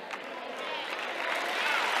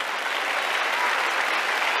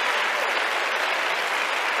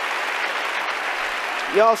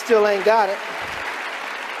 Y'all still ain't got it.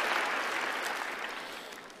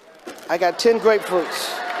 I got 10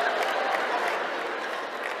 grapefruits.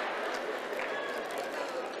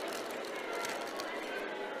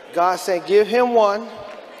 God said, give him 1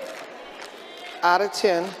 out of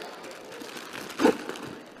 10.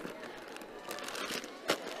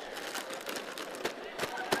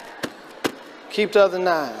 Keep the other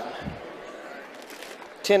 9.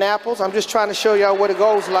 10 apples. I'm just trying to show y'all what it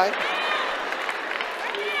goes like.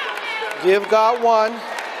 Give God 1.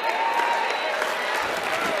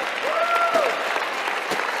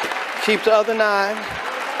 Keep the other 9.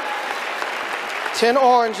 10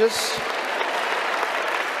 oranges.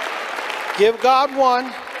 Give God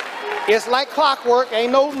 1. It's like clockwork.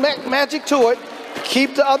 Ain't no magic to it.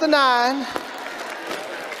 Keep the other 9.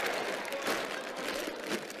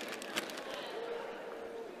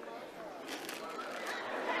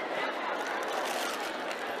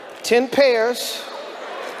 Ten pears.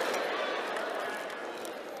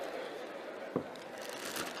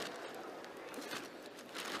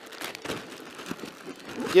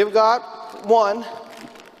 Give God 1.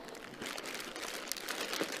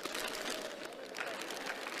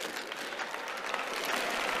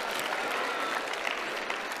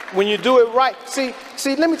 When you do it right, see,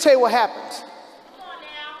 let me tell you what happens.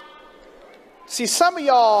 See, some of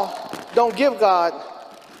y'all don't give God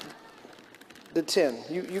the 10.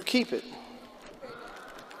 You keep it.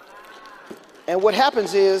 And what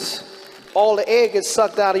happens is all the air gets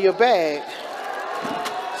sucked out of your bag.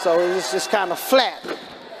 So it's just kind of flat.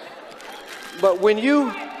 But when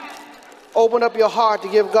you Open up your heart to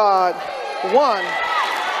give God one.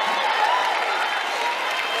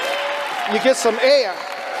 You get some air.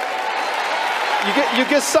 You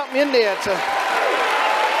get something in there to.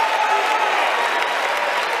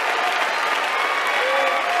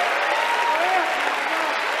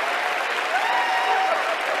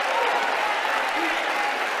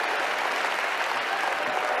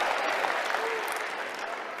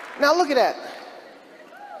 Now look at that.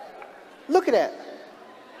 Look at that.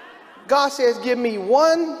 God says, give me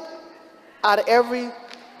 1 out of every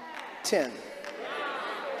 10.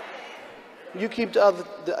 You keep the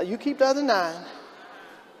other 9,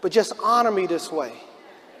 but just honor me this way.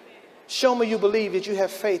 Show me you believe, that you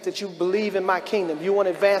have faith, that you believe in my kingdom. You want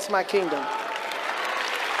to advance my kingdom.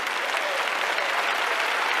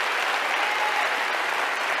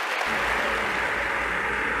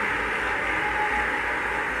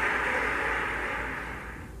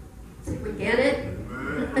 We get it?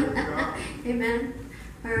 Amen.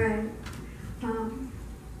 All right.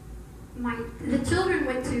 The children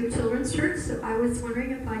went to children's church, so I was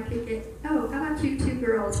wondering if I could get. Oh, how about you 2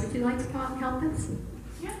 girls? Would you like to come and help us?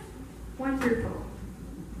 Yeah. Wonderful.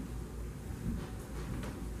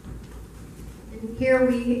 And here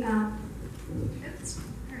we. Oops.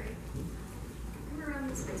 All right. Come around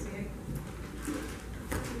this way, Mary.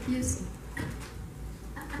 Use.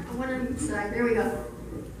 One on each side. There we go.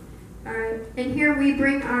 All right, and here we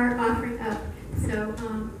bring our offering up. So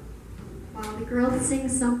while the girls sing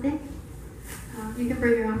something, you can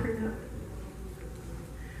bring your offering up.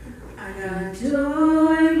 I got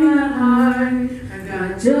joy in my heart. I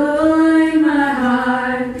got joy in my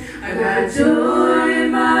heart. I got joy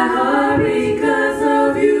in my heart because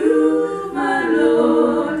of you, my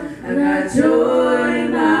Lord. I got joy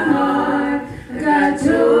in my heart. I got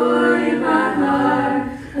joy in my heart.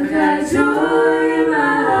 I got joy in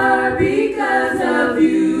my heart because of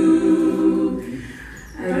you.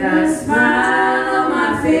 I got a smile on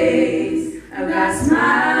my face. I got a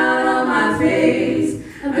smile on my face.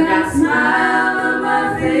 I got a smile on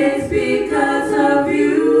my face because of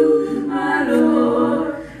you, my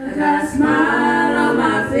Lord. I got a smile on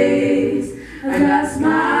my face. I got a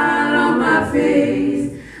smile on my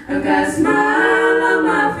face. I got a smile on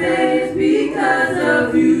my face because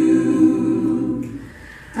of you.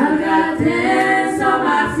 I got dance on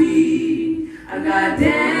my feet. I got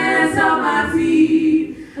dance on my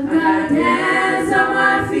feet. I got dance on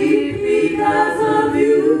my feet because of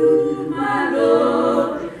you, my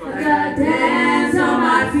Lord. I got dance on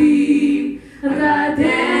my feet. I got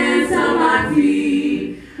dance on my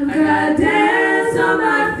feet. I got dance on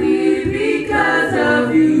my feet because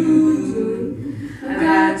of you. I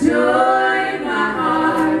got joy in my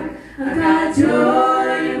heart. I got joy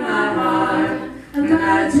in my heart. I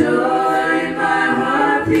got joy in my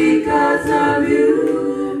heart because of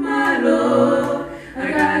you, my Lord. I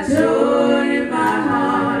got joy in my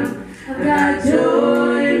heart. I got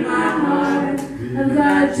joy in my heart. I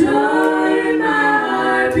got joy in my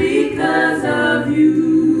heart because of you.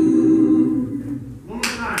 One more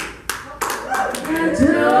time. I got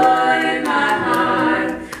joy in my heart.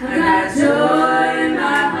 I got joy in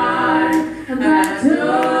my heart. I got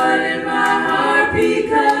joy in my heart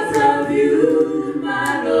because of you,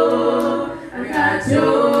 my Lord. I got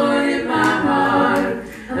joy in my heart.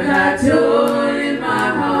 I got joy in my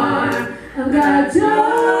heart. I got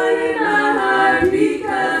joy in my heart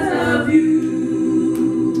because of you.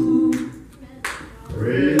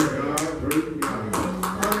 Praise God, praise God.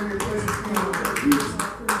 Honor your precious name, Jesus.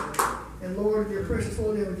 And Lord, your precious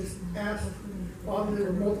holy name, we just ask, Father, that it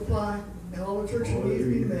will multiply and all the church needs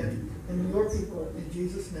be met, and your people, in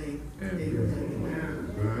Jesus' name.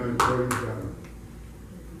 Amen. Praise God.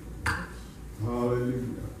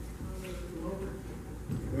 Hallelujah.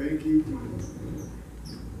 Thank you, Jesus.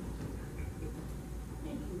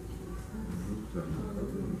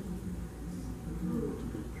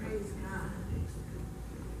 Praise God.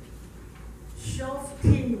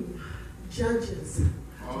 Shoftim, Judges.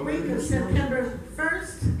 Week of September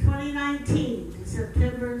 1st, 2019 to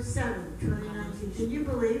September 7th, 2019. Can you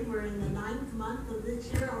believe we're in the 9th month of this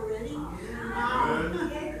year already?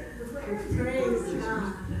 Praise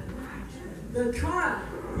God. The Torah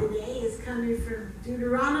today is coming from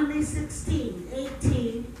Deuteronomy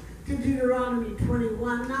 16:18 to Deuteronomy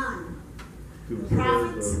 21:9. The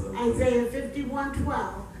prophets, Isaiah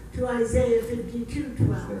 51:12 to Isaiah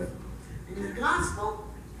 52:12. And the gospel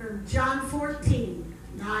from John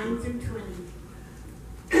 14:9 through 20.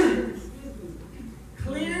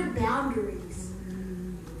 Clear boundaries.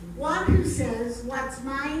 One who says, what's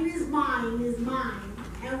mine is mine,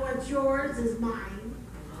 and what's yours is mine,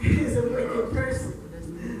 is a wicked person.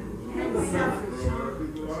 And selfish.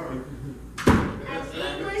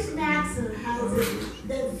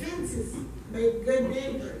 make good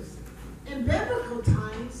neighbors. In biblical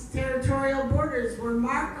times, territorial borders were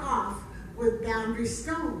marked off with boundary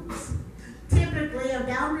stones. Typically, a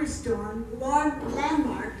boundary stone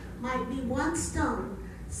landmark might be one stone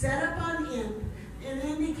set up on end and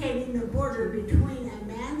indicating the border between a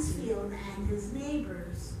man's field and his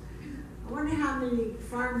neighbor's. I wonder how many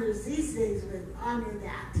farmers these days would honor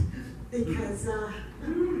that, because,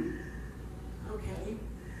 okay.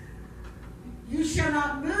 You shall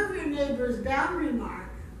not move your neighbor's boundary mark,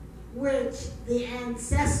 which the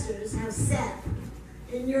ancestors have set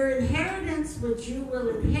in your inheritance, which you will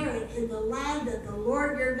inherit in the land that the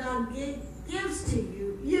Lord your God gives to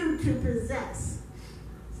you to possess.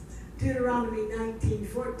 Deuteronomy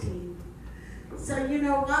 19:14. So you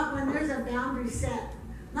know what? When there's a boundary set,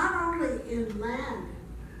 not only in land,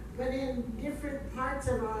 but in different parts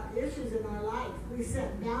of our issues in our life, we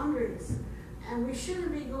set boundaries. And we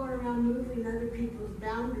shouldn't be going around moving other people's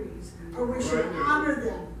boundaries, or we should honor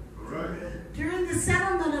them. Right. During the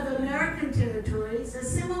settlement of American territories, a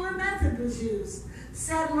similar method was used.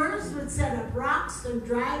 Settlers would set up rocks and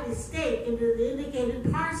drive a stake into the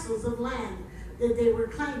indicated parcels of land that they were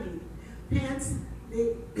claiming. Hence,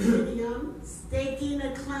 the idiom, staking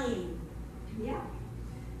a claim. Yeah.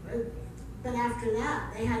 But after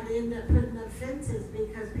that, they had to end up putting up fences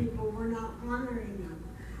because people were not honoring them.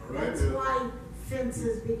 That's why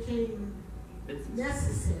fences became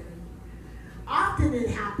necessary. Often it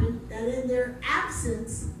happened that in their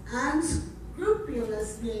absence,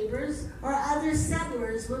 unscrupulous neighbors or other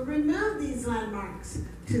settlers would remove these landmarks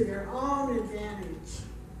to their own advantage.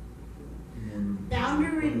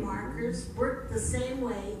 Boundary markers worked the same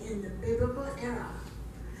way in the biblical era.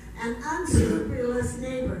 An unscrupulous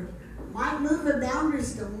neighbor might move a boundary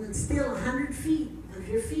stone and steal 100 feet of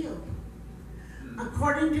your field.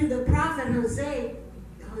 According to the prophet Hosea,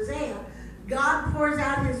 God pours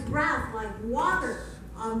out his wrath like water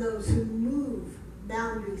on those who move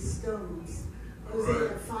boundary stones.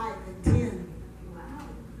 Hosea 5:10. Wow.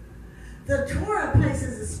 The Torah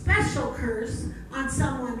places a special curse on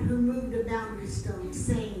someone who moved a boundary stone,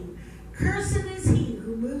 saying, "Cursed is he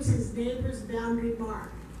who moves his neighbor's boundary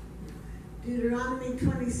mark." Deuteronomy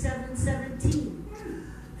 27:17.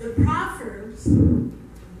 The Proverbs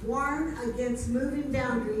warn against moving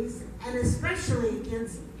boundaries, and especially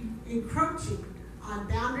against encroaching on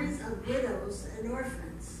boundaries of widows and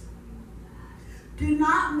orphans. Do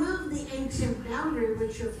not move the ancient boundary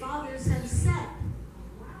which your fathers have set.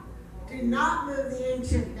 Do not move the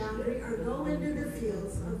ancient boundary or go into the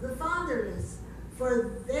fields of the fatherless,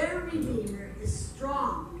 for their Redeemer is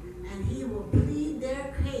strong, and he will plead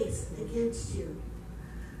their case against you.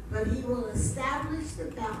 But he will establish the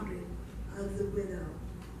boundary of the widow.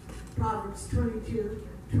 Proverbs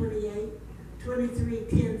 22:28,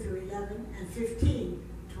 23:10-11, and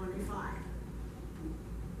 15:25.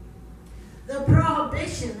 The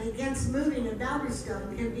prohibition against moving a boundary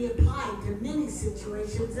stone can be applied to many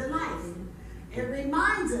situations in life. It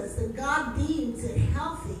reminds us that God deems it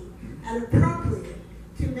healthy and appropriate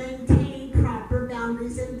to maintain proper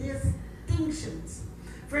boundaries and distinctions.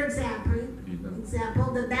 For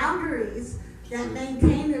example, the boundaries that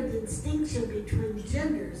maintain a distinction between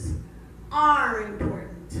genders are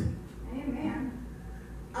important. Amen.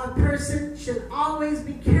 A person should always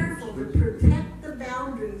be careful to protect the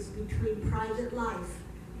boundaries between private life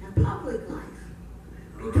and public life,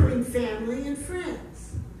 between family and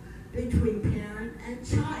friends, between parent and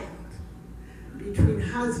child, between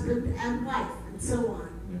husband and wife, and so on.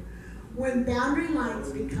 When boundary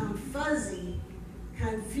lines become fuzzy,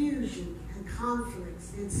 confusion and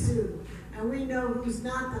conflicts ensue. And we know who's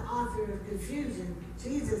not the author of confusion.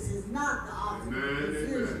 Jesus is not the author of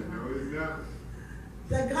confusion. No, he's not.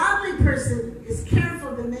 The godly person is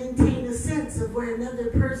careful to maintain a sense of where another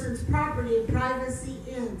person's property and privacy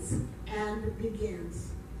ends and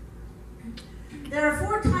begins. There are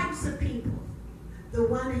 4 types of people. The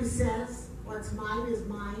one who says, what's mine is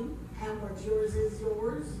mine, and what's yours is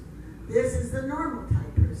yours. This is the normal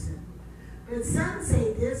type person. But some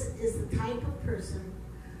say this is the type of person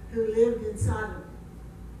who lived in Sodom.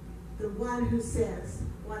 The one who says,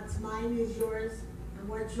 what's mine is yours, and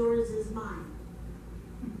what's yours is mine.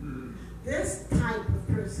 This type of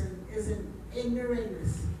person is an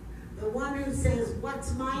ignoramus. The one who says,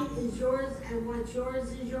 what's mine is yours, and what's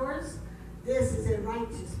yours is yours, this is a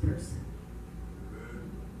righteous person.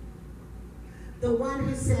 The one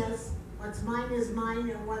who says, what's mine is mine,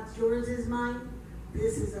 and what's yours is mine,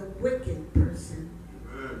 this is a wicked person.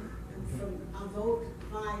 And from Avot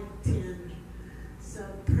 5:10. So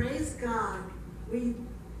praise God. We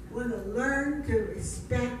want to learn to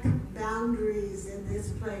respect boundaries in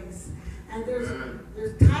this place. And there's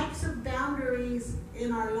types of boundary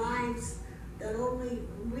in our lives that only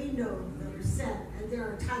we know that are set. And there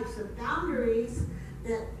are types of boundaries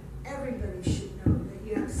that everybody should know that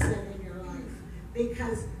you have set in your life.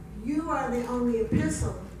 Because you are the only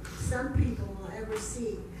epistle some people will ever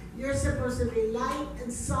see. You're supposed to be light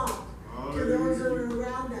and salt to those that are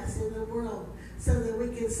around us in the world, so that we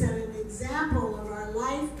can set an example of our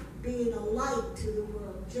life being a light to the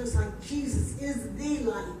world, just like Jesus is the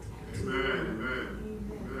light to the world.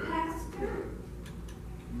 Pastor,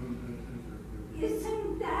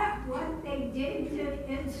 isn't that what they did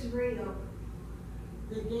to Israel?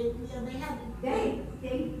 They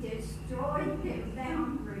destroyed their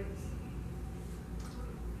boundaries.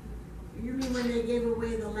 You mean when they gave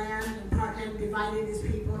away the land and divided his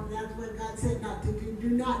people? That's what God said not to do. Do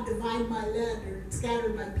not divide my land or scatter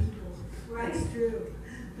my people. Right. That's true.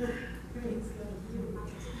 Praise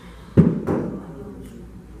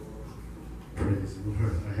Praise the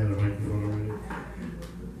Lord. I had a microphone already.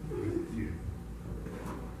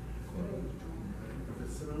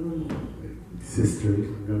 Sisters,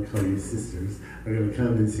 I'm going to call you sisters, are going to come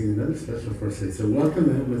and sing another special for us today. So welcome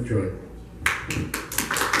them with joy.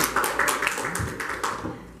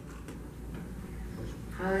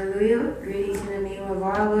 Hallelujah. Greetings in the name of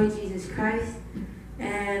our Lord Jesus Christ.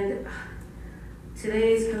 And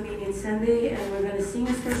today is Communion Sunday, and we're going to sing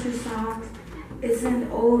a special song. It's an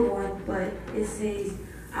old one, but it says,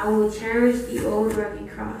 I will cherish the old rugged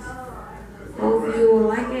cross. Hope you will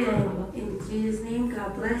like it, and in Jesus' name,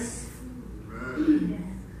 God bless.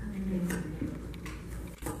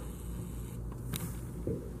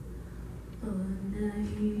 On the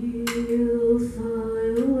hill far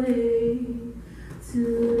away, to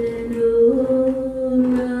an old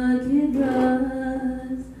rugged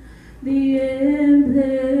cross, the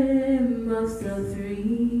emblem of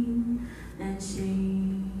suffering and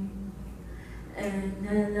shame, and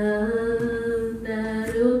I love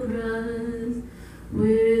that old cross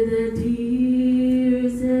where the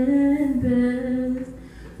tears and bells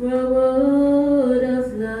road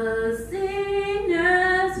of lost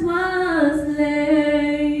sinners was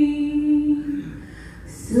laid.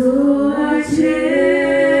 So I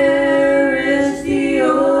cherish the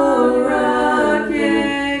old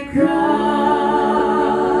rugged cross,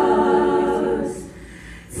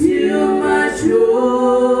 till my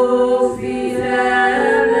trophies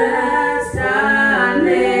at last I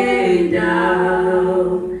lay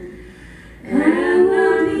down, and I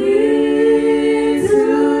lead to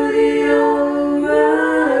the old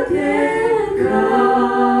rugged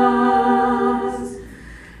cross,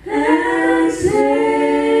 and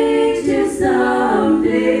exchange it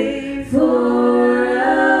someday for a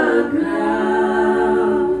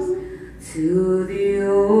cross. To the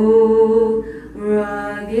old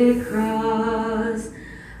rugged cross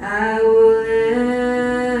I will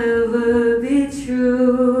ever be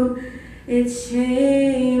true. Its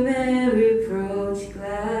shame and reproach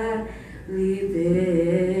gladly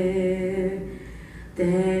bear.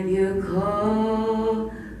 Then you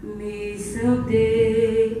call me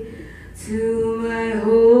someday to my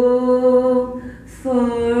home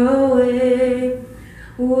far away,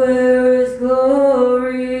 where is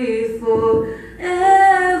glory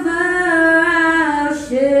forever I'll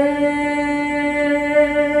share.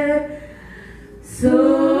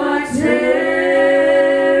 So I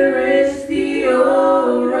cherish the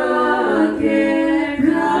old rugged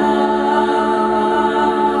cross,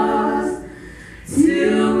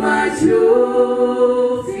 till my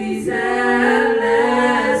trophies at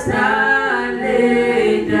last I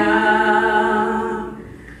lay down,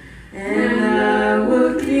 and I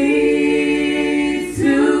will cleave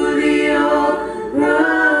to the old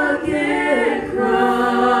rugged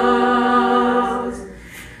cross,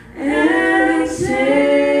 and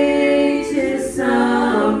exchange it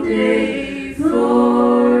someday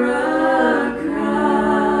for a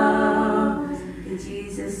cross. In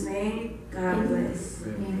Jesus' name, God bless.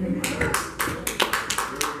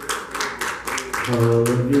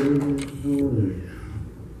 Hallelujah. Hallelujah.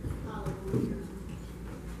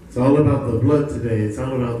 It's all about the blood today. It's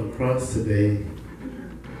all about the cross today.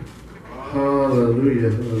 Hallelujah.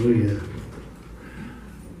 Hallelujah.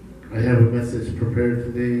 I have a message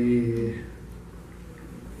prepared today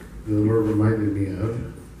the Lord reminded me of.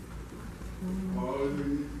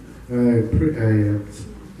 I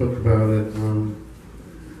spoke about it on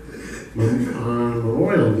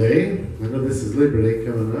Memorial Day. I know this is Labor Day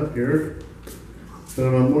coming up here. But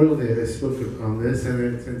on Memorial Day, I spoke on this,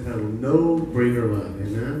 and it's entitled No Greater Love.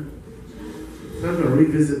 Amen? So I'm going to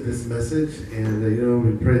revisit this message, and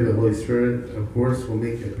we pray the Holy Spirit, of course, will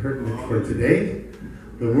make it pertinent for today.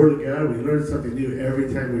 The Word of God, we learn something new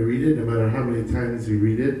every time we read it, no matter how many times we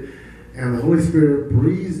read it. And the Holy Spirit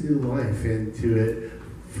breathes new life into it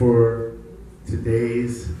for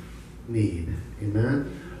today's need.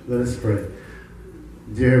 Amen? Let us pray.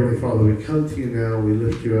 Dear Heavenly Father, we come to you now, we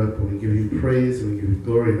lift you up, and we give you praise, and we give you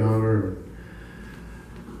glory and honor.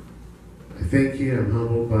 I thank you. I'm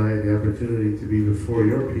humbled by the opportunity to be before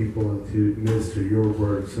your people and to minister your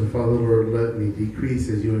word. So, Father, Lord, let me decrease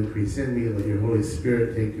as you increase in me. Let your Holy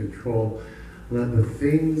Spirit take control. Let the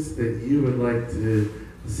things that you would like to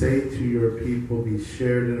say to your people be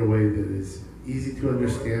shared in a way that is easy to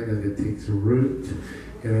understand and it takes root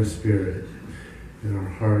in our spirit, in our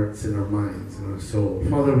hearts, in our minds, in our soul.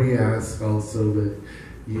 Father, we ask also that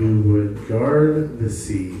you would guard the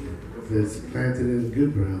seed that's planted in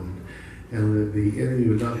good ground, and that the enemy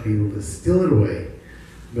would not be able to steal it away,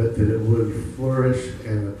 but that it would flourish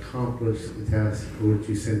and accomplish the task for which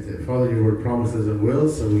you sent it. Father, your word promises it will,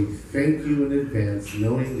 so we thank you in advance,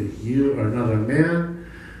 knowing that you are not a man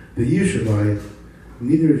that you should lie,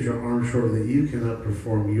 neither is your arm short that you cannot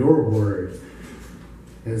perform your word.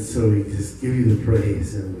 And so we just give you the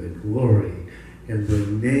praise and the glory in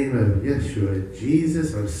the name of Yeshua,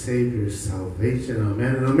 Jesus, our Savior, salvation.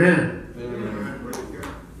 Amen and amen. Amen.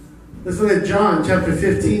 Let's look at John chapter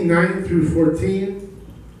 15, 9 through 14.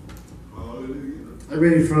 I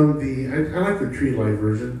read it from I like the Tree Life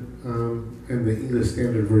version and the English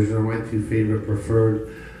Standard version are my two favorite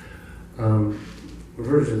preferred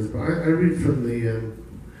versions. But I read from the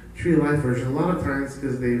Tree of Life version a lot of times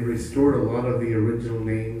because they restored a lot of the original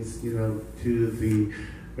names, to the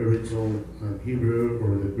original Hebrew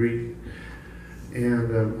or the Greek.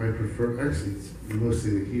 And I prefer, actually, it's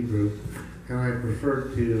mostly the Hebrew. And I prefer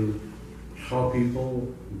to call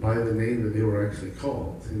people by the name that they were actually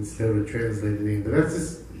called instead of a translated name. But that's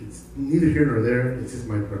just, it's neither here nor there. It's just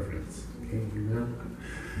my preference. Okay,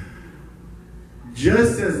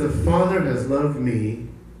 Just as the Father has loved me,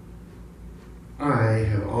 I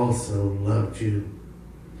have also loved you.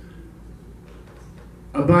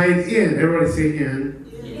 Abide in, everybody say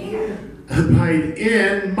in. Yeah. Abide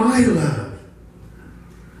in my love.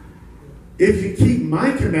 If you keep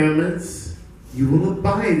my commandments, you will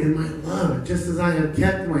abide in my love, just as I have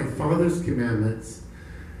kept my Father's commandments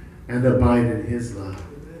and abide in his love.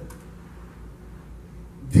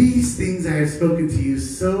 These things I have spoken to you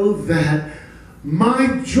so that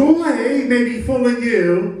my joy may be full in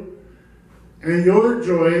you, and your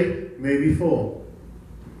joy may be full.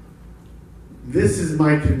 This is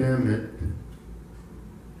my commandment.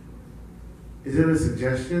 Is it a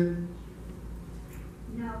suggestion?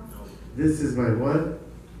 No. This is my what?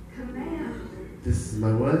 Command. This is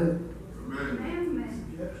my what?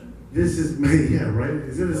 Commandment. This is my, yeah, right?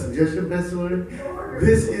 Is it a suggestion, Pastor Lloyd?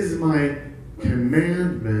 This is my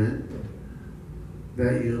commandment,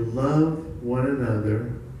 that you love one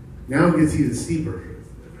another. Now it gets even steeper.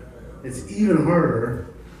 It's even harder,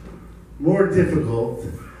 more difficult.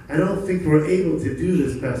 I don't think we're able to do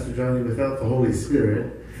this, Pastor Johnny, without the Holy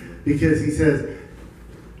Spirit, because he says,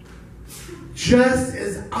 just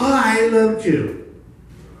as I loved you.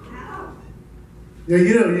 Now,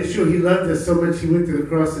 Yeshua, he loved us so much, he went to the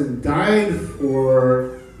cross and died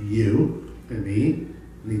for you and me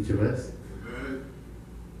and each of us.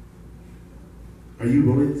 Are you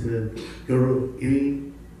willing to go to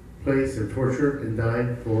any place of torture and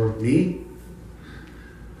die for me?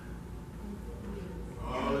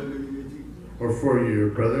 Or for your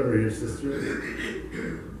brother or your sister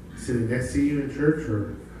sitting next to you in church?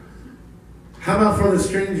 Or how about for the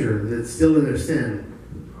stranger that's still in their sin?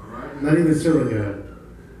 Not even serving God.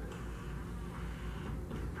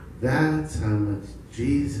 That's how much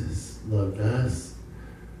Jesus loved us.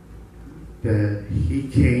 That he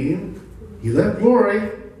came, he left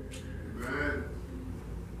glory.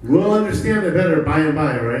 We'll understand it better by and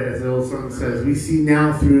by, right? As the old song says, we see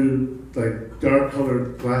now through like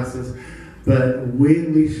dark-colored glasses, but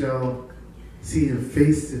when we shall see him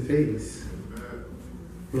face to face,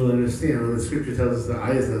 we'll understand. Well, the scripture tells us the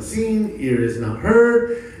eye is not seen, ear is not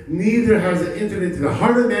heard, neither has it entered into the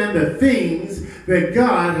heart of man the things that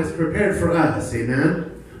God has prepared for us.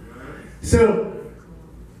 Amen? So,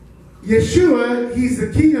 Yeshua, he's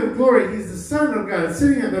the King of glory. He's the Son of God,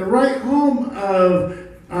 sitting at the right home of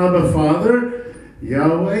Abba Father,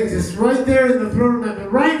 Yahweh, just right there in the throne room at the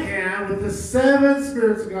right hand with the 7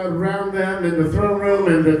 spirits of God around them in the throne room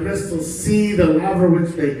and the crystal sea, the laver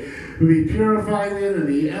which they will be purified in, and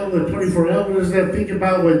the 24 elders that think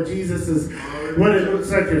about what Jesus is, what it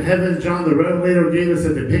looks like in heaven. John the Revelator gave us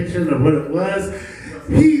a depiction of what it was.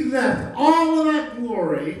 He left all of that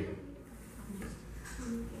glory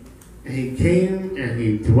and he came and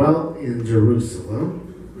he dwelt in Jerusalem,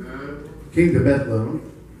 came to Bethlehem.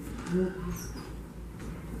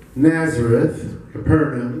 Nazareth,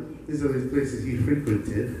 Capernaum. These are the places he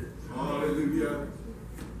frequented. Hallelujah.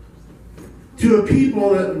 To a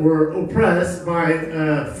people that were oppressed by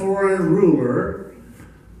a foreign ruler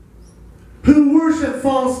who worship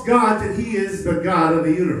false gods, that he is the God of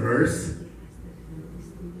the universe.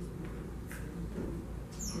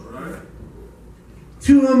 All right.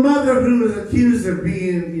 To a mother who was accused of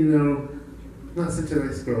being, not such a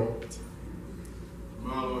nice girl.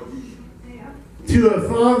 My Lord. To a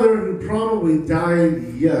father who probably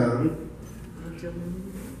died young,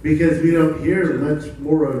 because we don't hear much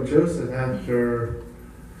more of Joseph after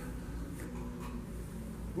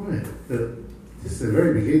this is the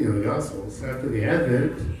very beginning of the Gospels, after the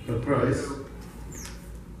advent of Christ.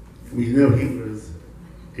 We know he was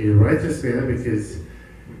a righteous man, because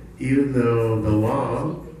even though the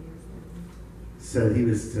law said he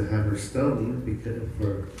was to have her stoned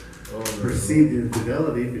for perceived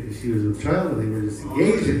infidelity, because she was a child and they were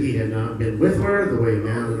disengaged and he had not been with her the way a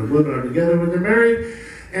man and a woman are together when they're married.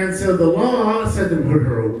 And so the law said to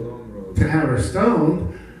have her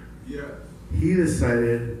stoned. Yeah. He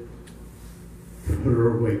decided to put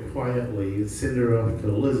her away quietly and send her off to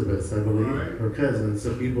Elizabeth, I believe, her cousin,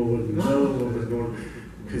 so people wouldn't know what was going on,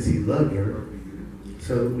 because he loved her.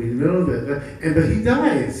 So we know but he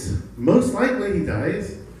dies. Most likely he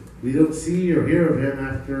dies. We don't see or hear of him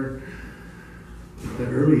after the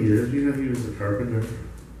early years. We know he was a carpenter.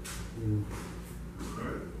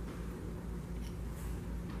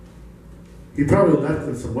 He probably left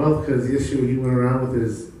them some wealth, because Yeshua, he went around with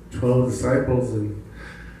his 12 disciples, and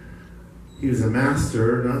he was a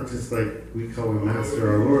master, not just like we call him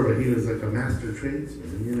Master our Lord, but he was like a master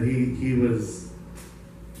tradesman.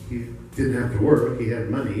 He didn't have to work. He had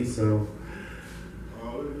money, so.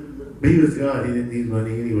 But he was God. He didn't need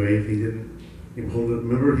money anyway. If he didn't, he pulled it.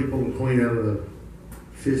 Remember, he pulled a coin out of the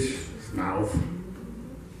fish's mouth.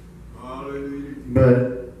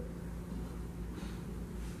 But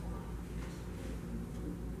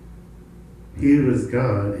he was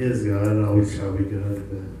God, is God, and always shall be God,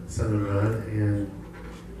 the Son of God, and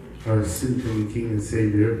our soon-coming King and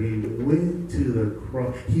Savior. He went to the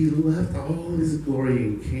cross. He left all his glory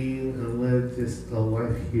and came and led just a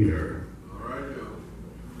life here.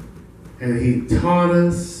 And he taught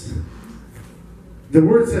us. The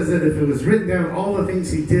word says that if it was written down, all the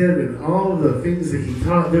things he did and all the things that he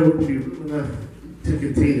taught, there wouldn't be room enough to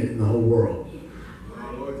contain it in the whole world.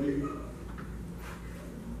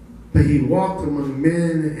 But he walked among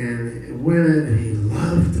men and women, and he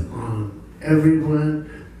loved on everyone.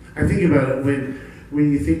 I think about it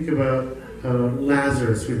when you think about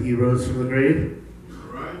Lazarus when he rose from the grave.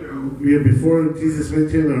 Before Jesus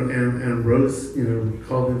went to him and rose,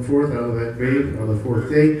 called him forth out of that grave on the fourth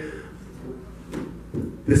day,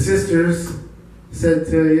 the sisters said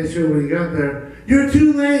to Yeshua when he got there, "You're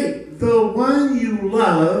too late. The one you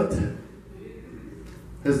loved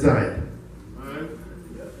has died.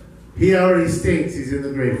 He already stinks. He's in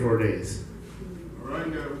the grave 4 days."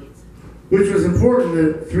 Which was important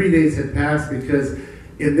that 3 days had passed, because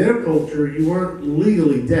in their culture, you weren't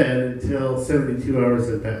legally dead until 72 hours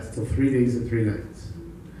had passed, till 3 days and 3 nights.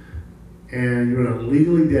 And you were not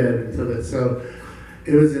legally dead until that. So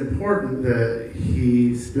it was important that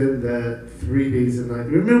he spend that 3 days and nights.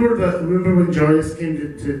 Remember when Jairus came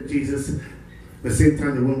to Jesus, the same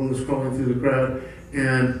time the woman was crawling through the crowd,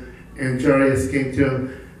 and Jairus came to him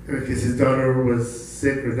because his daughter was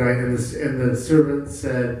sick or died, and the servant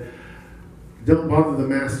said, "Don't bother the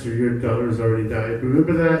master, your daughter's already died."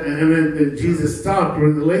 Remember that? And then Jesus stopped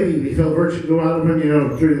when the lady, he felt virtue go out of him,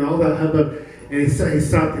 during all that hubbub. And he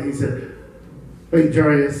stopped and he said, "Wait,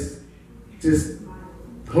 Jairus, just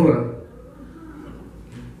hold on.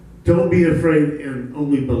 Don't be afraid and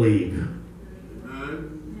only believe."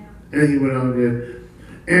 And he went on good.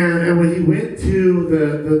 And when he went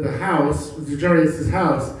to the house, to Jairus'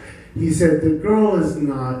 house, he said, "The girl is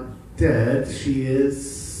not dead, she is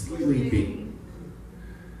sleeping."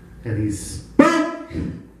 And he spoke,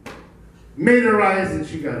 made her rise, and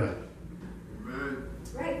she got up.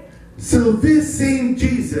 Right. So this same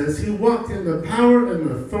Jesus, who walked in the power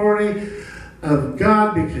and authority of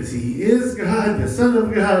God, because he is God, the Son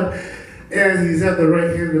of God, and he's at the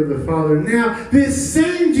right hand of the Father now, this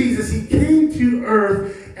same Jesus, he came to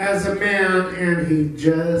earth as a man, and he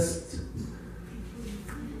just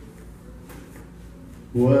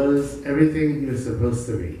was everything he was supposed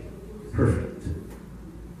to be. Perfect.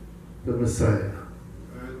 The Messiah.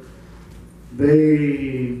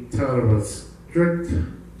 They taught about strict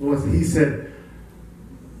laws. He said,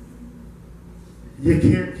 "You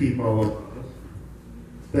can't keep all of them.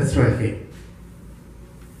 That's why I came.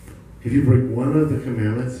 If you break one of the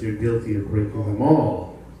commandments, you're guilty of breaking them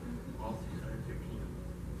all."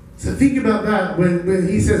 So think about that when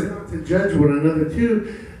he says not to judge one another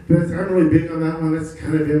too. But I'm really big on that one. That's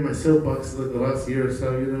kind of in my soapbox the last year or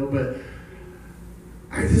so, but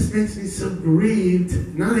it just makes me so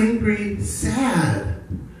grieved, not angry, sad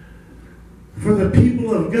for the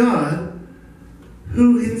people of God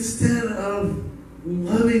who, instead of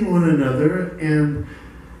loving one another and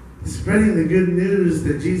spreading the good news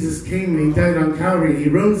that Jesus came and he died on Calvary and he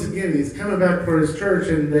rose again, he's coming back for his church,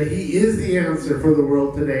 and that he is the answer for the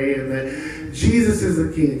world today, and that Jesus is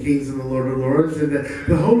the King of Kings and the Lord of Lords, and that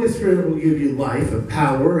the Holy Spirit will give you life and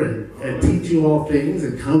power and teach you all things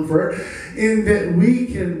and comfort, and that we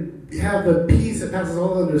can have the peace that passes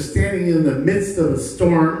all understanding in the midst of a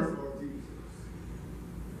storm.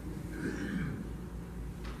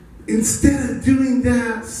 Instead of doing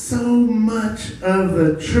that, so much of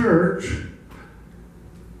the church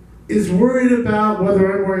is worried about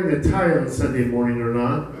whether I'm wearing a tie on Sunday morning or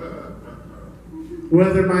not,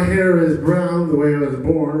 whether my hair is brown the way I was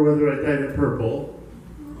born, whether I dyed it purple,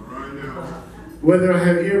 whether I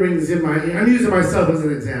have earrings in my ear. I'm using myself as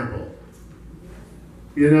an example,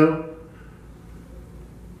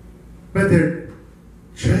 But they're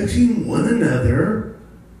judging one another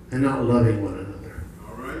and not loving one another.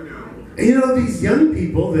 And these young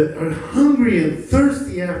people that are hungry and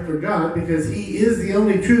thirsty after God, because he is the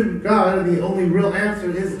only true God and the only real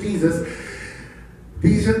answer is Jesus,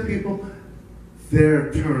 these young people,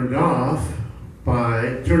 they're turned off.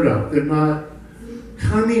 They're not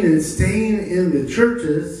coming and staying in the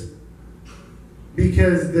churches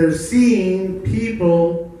because they're seeing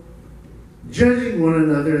people judging one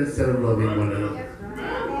another instead of loving one another.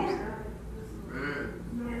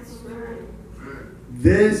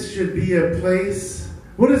 This should be a place.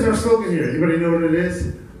 What is our slogan here? Anybody know what it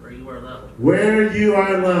is? Where you are loved. Where you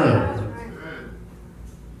are loved.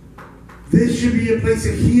 This should be a place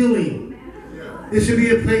of healing. This should be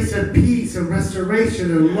a place of peace and restoration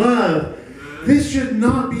and love. This should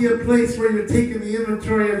not be a place where you're taking the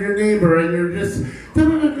inventory of your neighbor and you're just...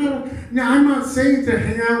 Now, I'm not saying to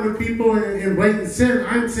hang out with people in blatant sin.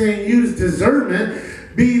 I'm saying use discernment.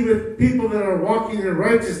 Be with people that are walking in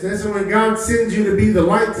righteousness, and when God sends you to be the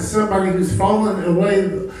light to somebody who's fallen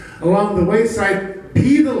away along the wayside,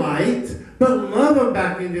 be the light, but love them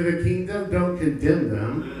back into the kingdom. Don't condemn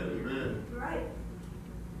them. Right.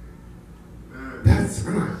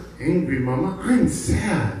 I'm not angry, Mama. I'm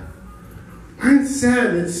sad. I'm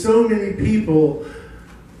sad that so many people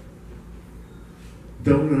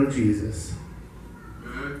don't know Jesus,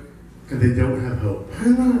 and they don't have hope.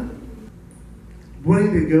 I'm not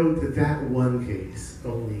wanting to go to that one case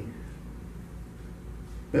only.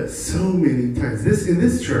 But so many times, in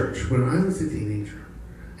this church, when I was a teenager,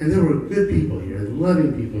 and there were good people here,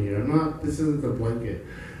 loving people here. This isn't a blanket.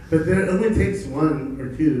 But it only takes one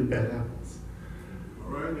or two bad apples.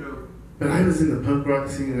 All right now. But I was in the punk rock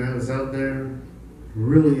scene, and I was out there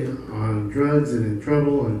really on drugs and in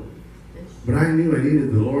trouble, but I knew I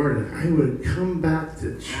needed the Lord, and I would come back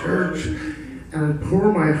to church, and I'd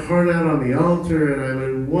pour my heart out on the altar, and I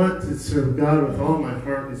would want to serve God with all my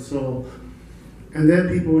heart and soul. And then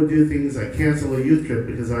people would do things like cancel a youth trip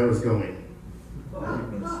because I was going.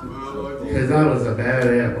 Because I was a bad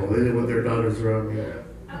apple. They didn't want their daughters around me.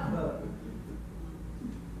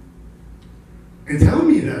 And tell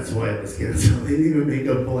me that's why it was canceled. They didn't even make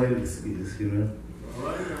a polite excuse,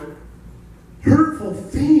 Hurtful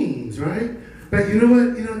things, right? But you know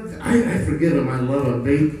what? I forgive them. I love them.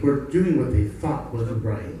 They were doing what they thought was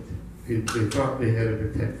right. They thought they had to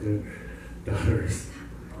protect their daughters.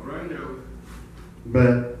 All right now.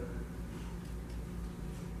 But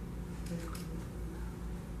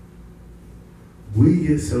we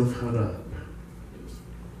get so caught up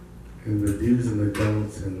in the do's and the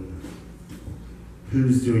don'ts and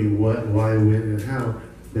who's doing what, why, when, and how,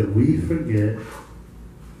 that we forget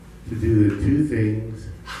to do the two things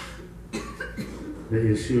that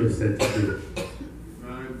Yeshua said to do.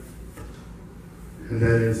 And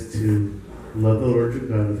that is to love the Lord your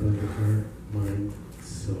God with all your heart, mind,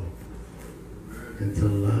 soul. And to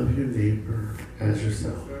love your neighbor as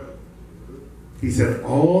yourself. He said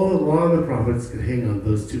all the law and the prophets could hang on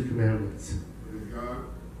those two commandments.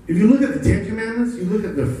 If you look at the 10 Commandments, you look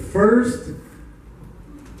at the first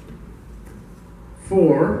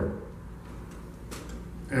 4,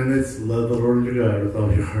 and it's love the Lord your God with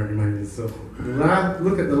all your heart, your mind, and soul.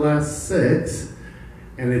 Look at the last 6,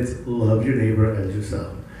 and it's love your neighbor as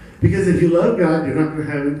yourself. Because if you love God, you're not going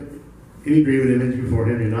to have any graven image before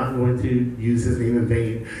him. You're not going to use his name in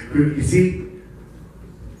vain. You see?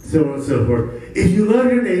 So on and so forth. If you love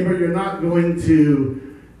your neighbor, you're not going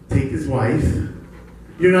to take his wife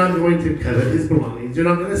You're not going to covet his belongings. You're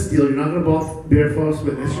not going to steal. You're not going to bear false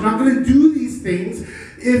witness. You're not going to do these things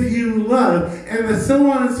if you love. And so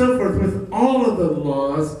on and so forth with all of the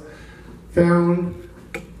laws found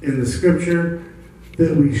in the scripture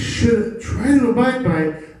that we should try to abide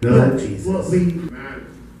by. Know Jesus. What we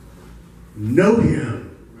know him.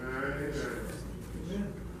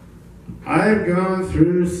 I've gone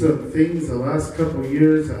through some things the last couple of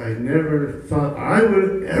years I never thought I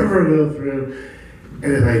would ever go through.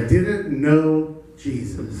 And if I didn't know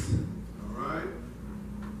Jesus,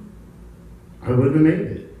 I wouldn't have made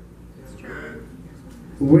it.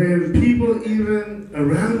 When people even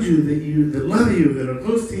around you that love you, that are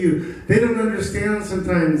close to you, they don't understand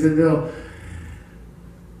sometimes, and they'll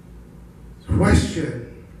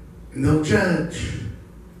question and they'll judge.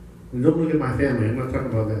 And don't look at my family. I'm not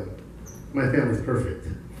talking about that. My family's perfect.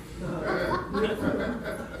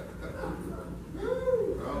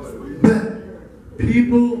 But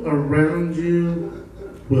people around you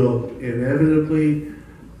will inevitably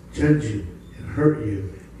judge you and hurt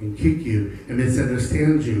you and kick you and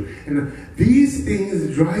misunderstand you. And these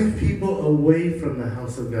things drive people away from the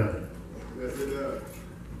house of God.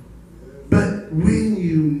 But when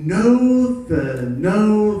you know the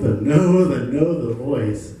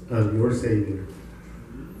voice of your Savior,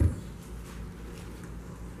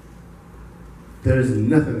 there's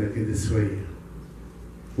nothing that can dissuade you.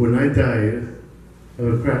 When I died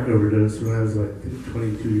of a crack overdose when I was like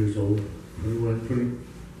 22 years old, 21,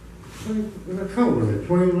 20, how old was I?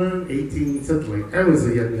 21, 18, something like that. I was a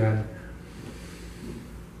young guy.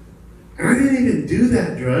 And I didn't even do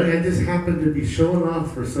that drug. I just happened to be showing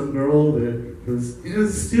off for some girl that it was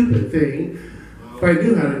a stupid thing. But I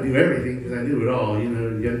knew how to do everything because I knew it all,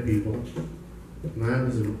 young people. And I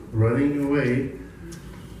was running away.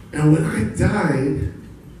 And when I died,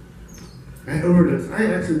 I overdosed.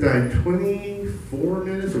 I actually died 24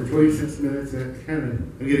 minutes or 26 minutes.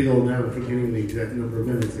 I'm getting old now, I'm forgetting the exact number of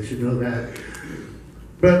minutes. I should know that.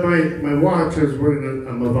 But my watch, I was wearing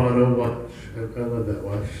a Movado watch. I love that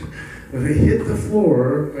watch. When I hit the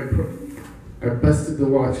floor, I busted the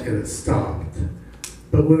watch and it stopped.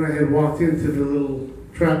 But when I had walked into the little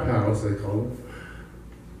trap house, I call it,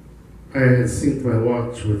 I had synced my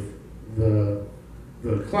watch with the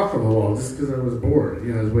clock on the wall just because I was bored.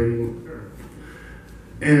 I was waiting.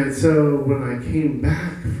 And so when I came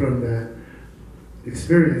back from that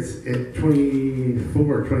experience, at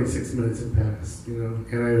 24, 26 minutes had passed,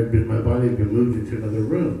 and my body had been moved into another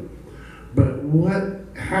room. But what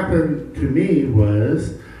happened to me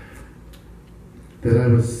was that I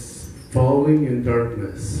was falling in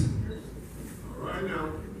darkness. All right now.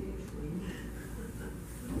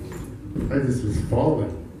 I just was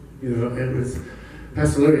falling. It was,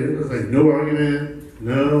 Pastor Larry, it was like no argument,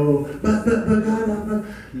 no, but God,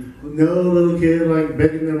 no little kid like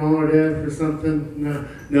begging their mom or dad for something,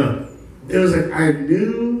 no. It was like I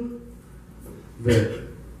knew that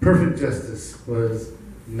perfect justice was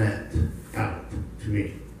met out to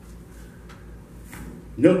me.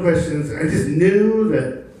 No questions. I just knew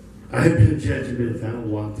that I had been judged and been found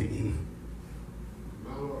wanting.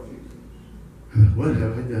 What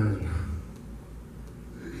have I done?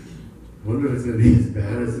 I wonder if it's going to be as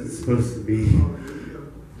bad as it's supposed to be.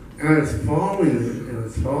 And I was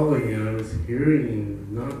falling, and I was hearing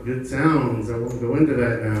not good sounds. I won't go into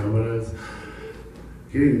that now, but I was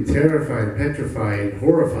getting terrified, petrified,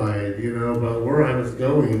 horrified, about where I was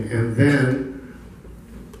going. And then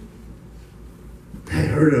I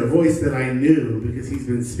heard a voice that I knew because he's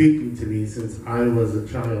been speaking to me since I was a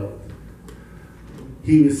child.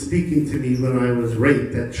 He was speaking to me when I was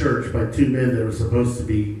raped at church by two men that were supposed to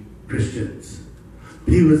be Christians.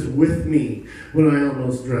 He was with me when I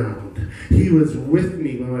almost drowned. He was with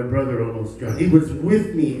me when my brother almost drowned. He was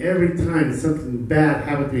with me every time something bad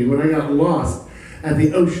happened to me. When I got lost at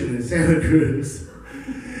the ocean in Santa Cruz,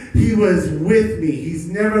 he was with me. He's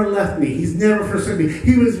never left me. He's never forsaken me.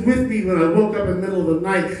 He was with me when I woke up in the middle of the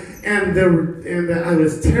night and I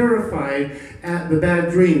was terrified at the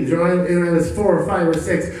bad dreams, and I was 4 or 5 or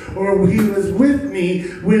 6, or he was with me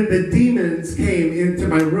when the demons came into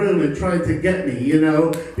my room and tried to get me,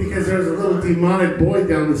 because there was a little demonic boy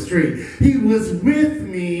down the street. He was with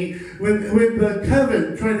me when the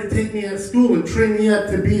coven tried to take me at school and train me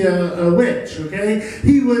up to be a witch, okay?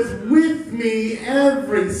 He was with me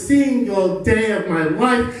every single day of my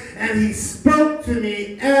life, and he spoke to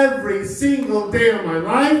me every single day of my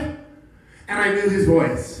life, and I knew his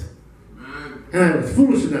voice. And I was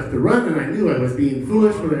foolish enough to run, and I knew I was being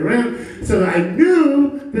foolish when I ran. So I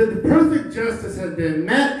knew that the perfect justice had been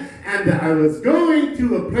met, and that I was going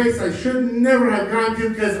to a place I should never have gone to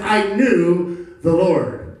because I knew the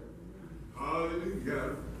Lord. Hallelujah.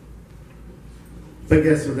 But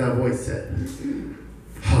guess what that voice said?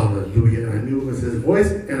 Hallelujah. And I knew it was his voice,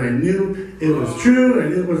 and I knew it was true. I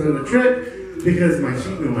knew it wasn't a trick because my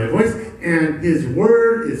sheep know my voice, and his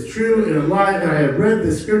word is true and alive. And I have read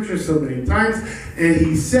the scripture so many times, and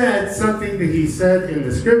he said something that he said in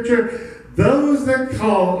the scripture. Those that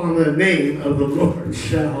call on the name of the Lord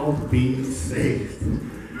shall be saved.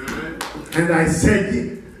 And I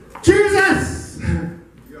said, Jesus!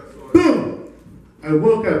 Boom! I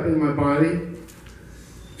woke up in my body.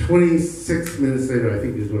 26 minutes later, I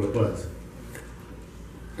think is what it was.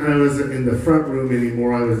 And I wasn't in the front room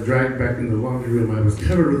anymore. I was dragged back in the laundry room. I was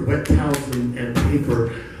covered with wet towels and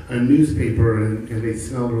paper, a newspaper, and they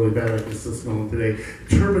smelled really bad. I can still smell them today.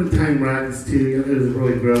 Turpentine rags, too. You know, it was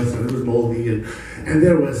really gross, and it was moldy. And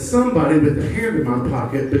there was somebody with a hand in my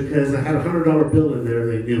pocket because I had a $100 bill in there,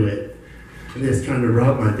 and they knew it. And they was trying to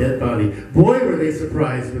rob my dead body. Boy, were they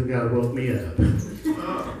surprised when God woke me up.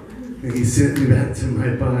 And he sent me back to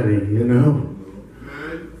my body, you know?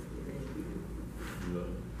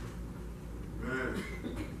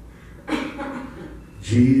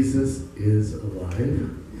 Jesus is alive.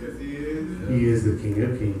 Yes, he is. He is the King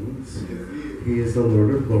of Kings. He is the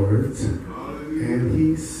Lord of Lords. And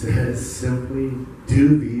he says simply,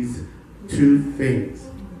 do these two things.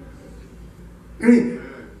 I mean,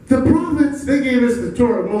 the prophets, they gave us the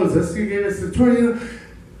Torah of Moses. He gave us the Torah, you know.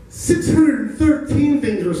 613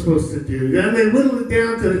 things we're supposed to do. Then they whittled it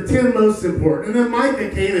down to the 10 most important. And then Micah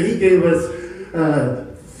came and he gave us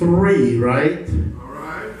 3, right? All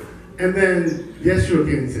right. And then Yeshua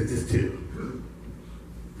came and said just 2.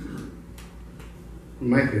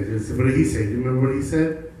 Micah, what did he say? Do you remember what he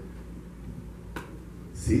said?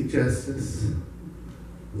 Seek justice,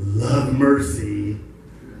 love mercy,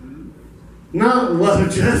 not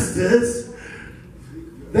love justice.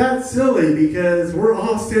 That's silly because we're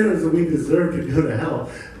all sinners and we deserve to go to hell.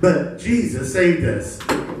 But Jesus saved us.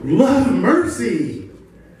 Love mercy.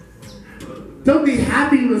 Don't be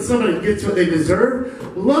happy when somebody gets what they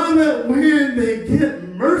deserve. Love it when they get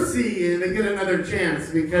mercy and they get another chance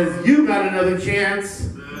because you got another chance.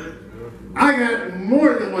 I got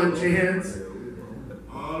more than one chance.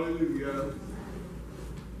 Hallelujah.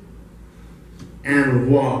 And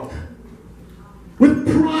walk with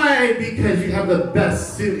pride because you have the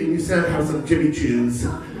best suit and you said have some Jimmy Choos.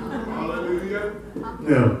 Hallelujah.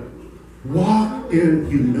 No. Walk in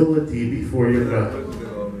humility before your God.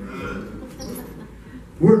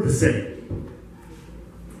 We're the same.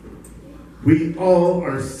 We all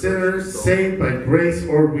are sinners saved by grace,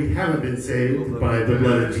 or we haven't been saved by the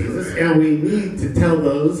blood of Jesus. And we need to tell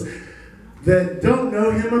those that don't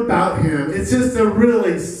know him about him. It's just a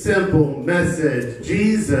really simple message.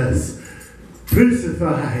 Jesus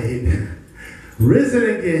crucified, risen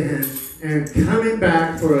again, and coming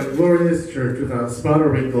back for a glorious church without spot or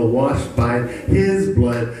wrinkle, washed by his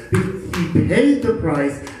blood. He paid the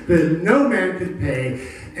price that no man could pay,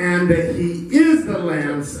 and that he is the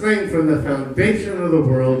Lamb slain from the foundation of the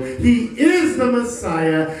world. He is the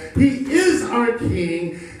Messiah. He is our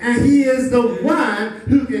King, and he is the one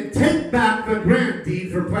who can take back the grant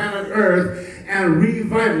deed for planet Earth and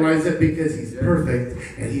revitalize it because he's perfect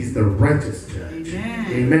and he's the righteous judge. Amen.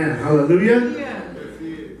 Amen. Hallelujah. Yes,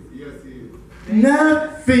 he is. Yes, he is.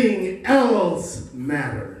 Nothing else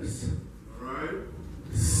matters. All right.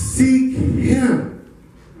 Seek him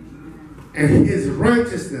and his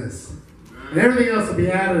righteousness, and everything else will be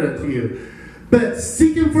added unto you. But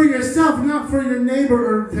seek him for yourself, not for your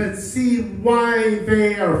neighbor, or to see why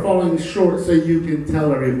they are falling short so you can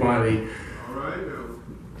tell everybody. All right now.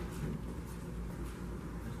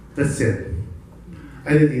 That's it.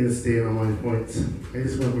 I didn't even stay on my points. I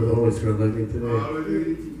just went where the Holy Spirit led me today.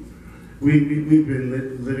 Hallelujah. We've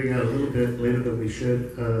been living out a little bit later than we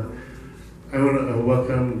should. I want to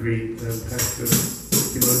welcome and greet Pastor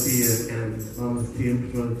Timothy and Mama's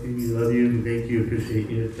team. Timothy, we love you and thank you, appreciate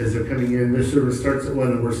you. As they're coming in, their service starts at 1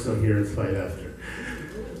 and we're still here. It's 5 after.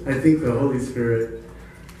 I think the Holy Spirit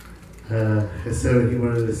has said what he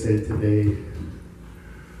wanted to say today.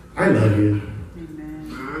 I love you.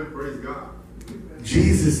 Amen. Praise God.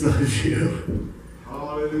 Jesus loves you.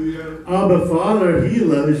 Hallelujah. Abba Father, he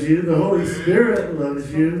loves you. The Holy Spirit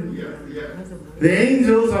loves you. Yes, yes. The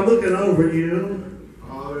angels are looking over you.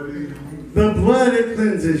 Hallelujah. The blood, it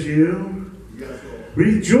cleanses you. Yes, Lord.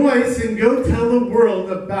 Rejoice and go tell the world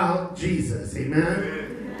about Jesus. Amen?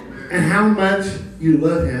 Amen. And how much you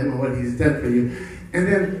love him and what he's done for you. And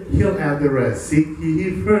then he'll add the rest. Seek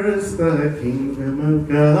ye first the kingdom of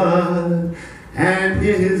God and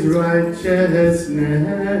his righteousness,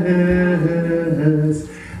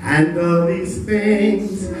 and all these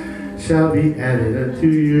things shall be added unto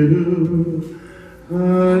you.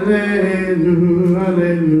 Hallelujah,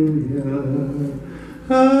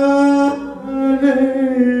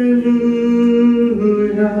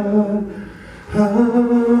 hallelujah,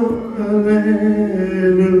 hallelujah,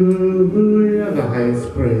 the highest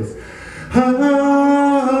praise. Hallelujah,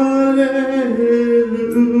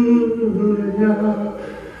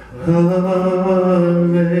 hallelujah.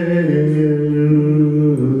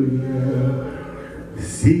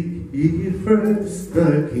 Seek ye first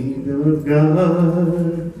the kingdom of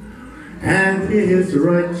God and his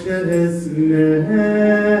righteousness,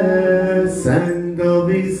 and all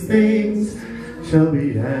these things shall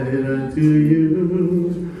be added unto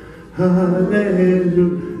you.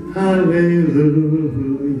 Hallelujah, hallelujah.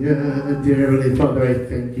 Dear Heavenly Father, I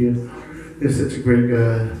thank you. You're such a great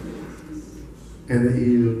God, and that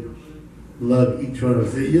you love each one of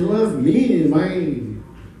us. That you love me. Am I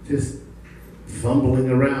just fumbling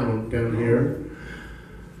around down here?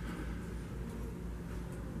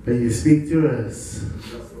 But you speak to us.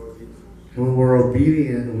 And when we're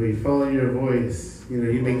obedient and we follow your voice, you know,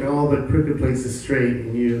 you make all the crooked places straight,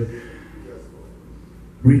 and you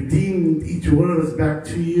redeemed each one of us back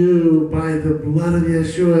to you by the blood of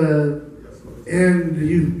Yeshua. And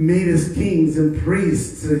you've made us kings and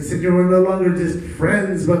priests. And said we're no longer just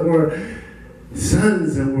friends, but we're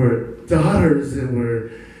sons and we're daughters, and we're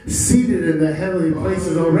seated in the heavenly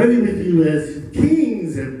places already with you as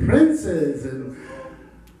kings and princes, and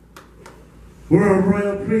we're a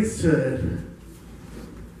royal priesthood.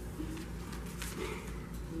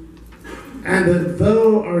 And that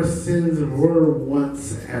though our sins were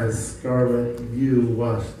once as scarlet, you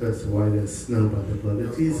washed us white as snow by the blood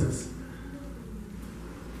of Jesus.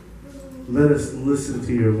 Let us listen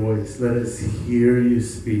to your voice. Let us hear you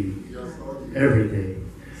speak every day.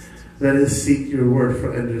 Let us seek your word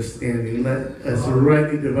for understanding. Let us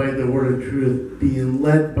rightly divide the word of truth, being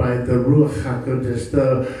led by the Ruach HaKodesh,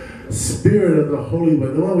 the Spirit of the Holy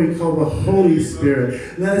One, the one we call the Holy Spirit.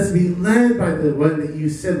 Let us be led by the one that you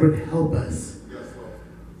said would help us.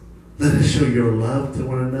 Let us show your love to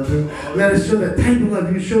one another. Let us show the type of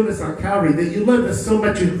love you showed us on Calvary, that you loved us so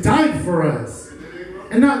much you died for us.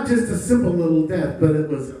 And not just a simple little death, but it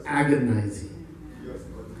was agonizing,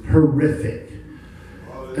 horrific,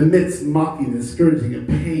 amidst mocking and scourging and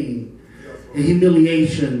pain and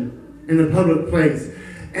humiliation in a public place.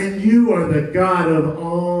 And you are the God of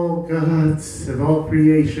all gods, of all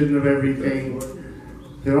creation, of everything.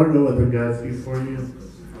 There are no other gods before you.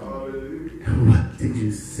 And what did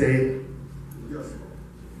you say?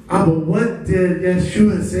 But what did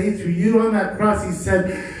Yeshua say to you on that cross? He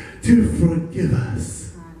said, to forgive us.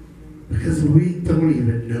 Because we don't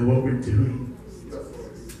even know what we're doing.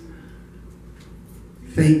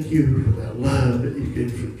 Thank you for that love, that you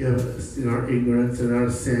could forgive us in our ignorance and our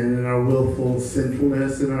sin and our willful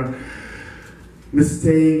sinfulness and our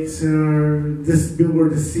mistakes and when we're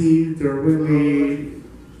deceived or when we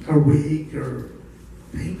are weak. Or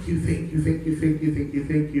thank you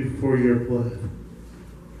for your blood.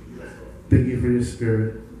 Thank you for your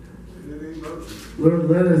Spirit. Lord,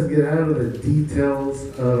 let us get out of the details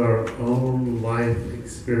of our own life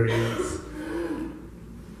experience,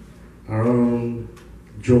 our own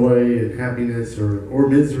joy and happiness or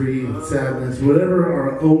misery and sadness, whatever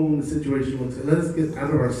our own situation looks like. Let us get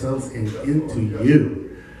out of ourselves and into you.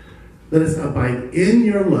 Let us abide in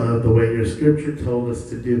your love the way your scripture told us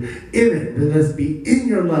to do. In it, let us be in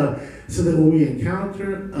your love so that when we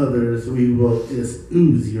encounter others, we will just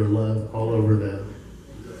ooze your love all over them.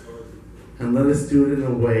 And let us do it in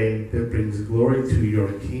a way that brings glory to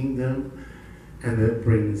your kingdom and that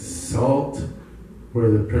brings salt where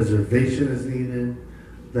the preservation is needed.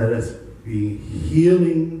 Let us be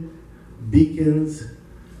healing beacons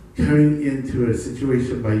coming into a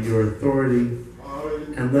situation by your authority.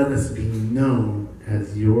 And let us be known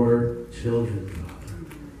as your children, Father.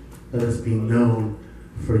 Let us be known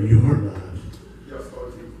for your love.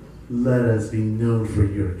 Let us be known for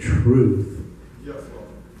your truth.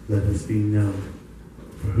 Let us be known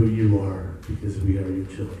for who you are, because we are your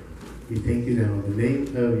children. We thank you now in the name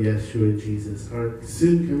of Yeshua Jesus, our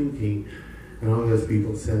soon coming King. And all those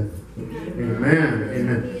people said, Amen.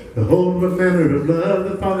 Amen. Behold what manner of love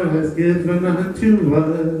the Father has given unto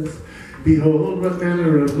us. Behold what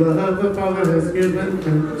manner of love the Father has given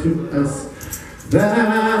unto us,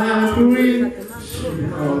 that we should be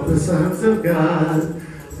called the sons of God,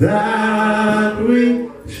 that we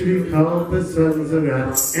should be called the sons of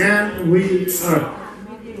God, and we are.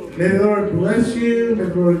 May the Lord bless you, may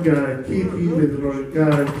the Lord God keep you, may the Lord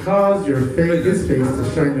God cause His face to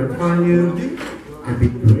shine upon you, and be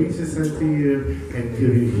gracious unto you, and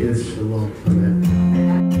give you His shalom. Amen.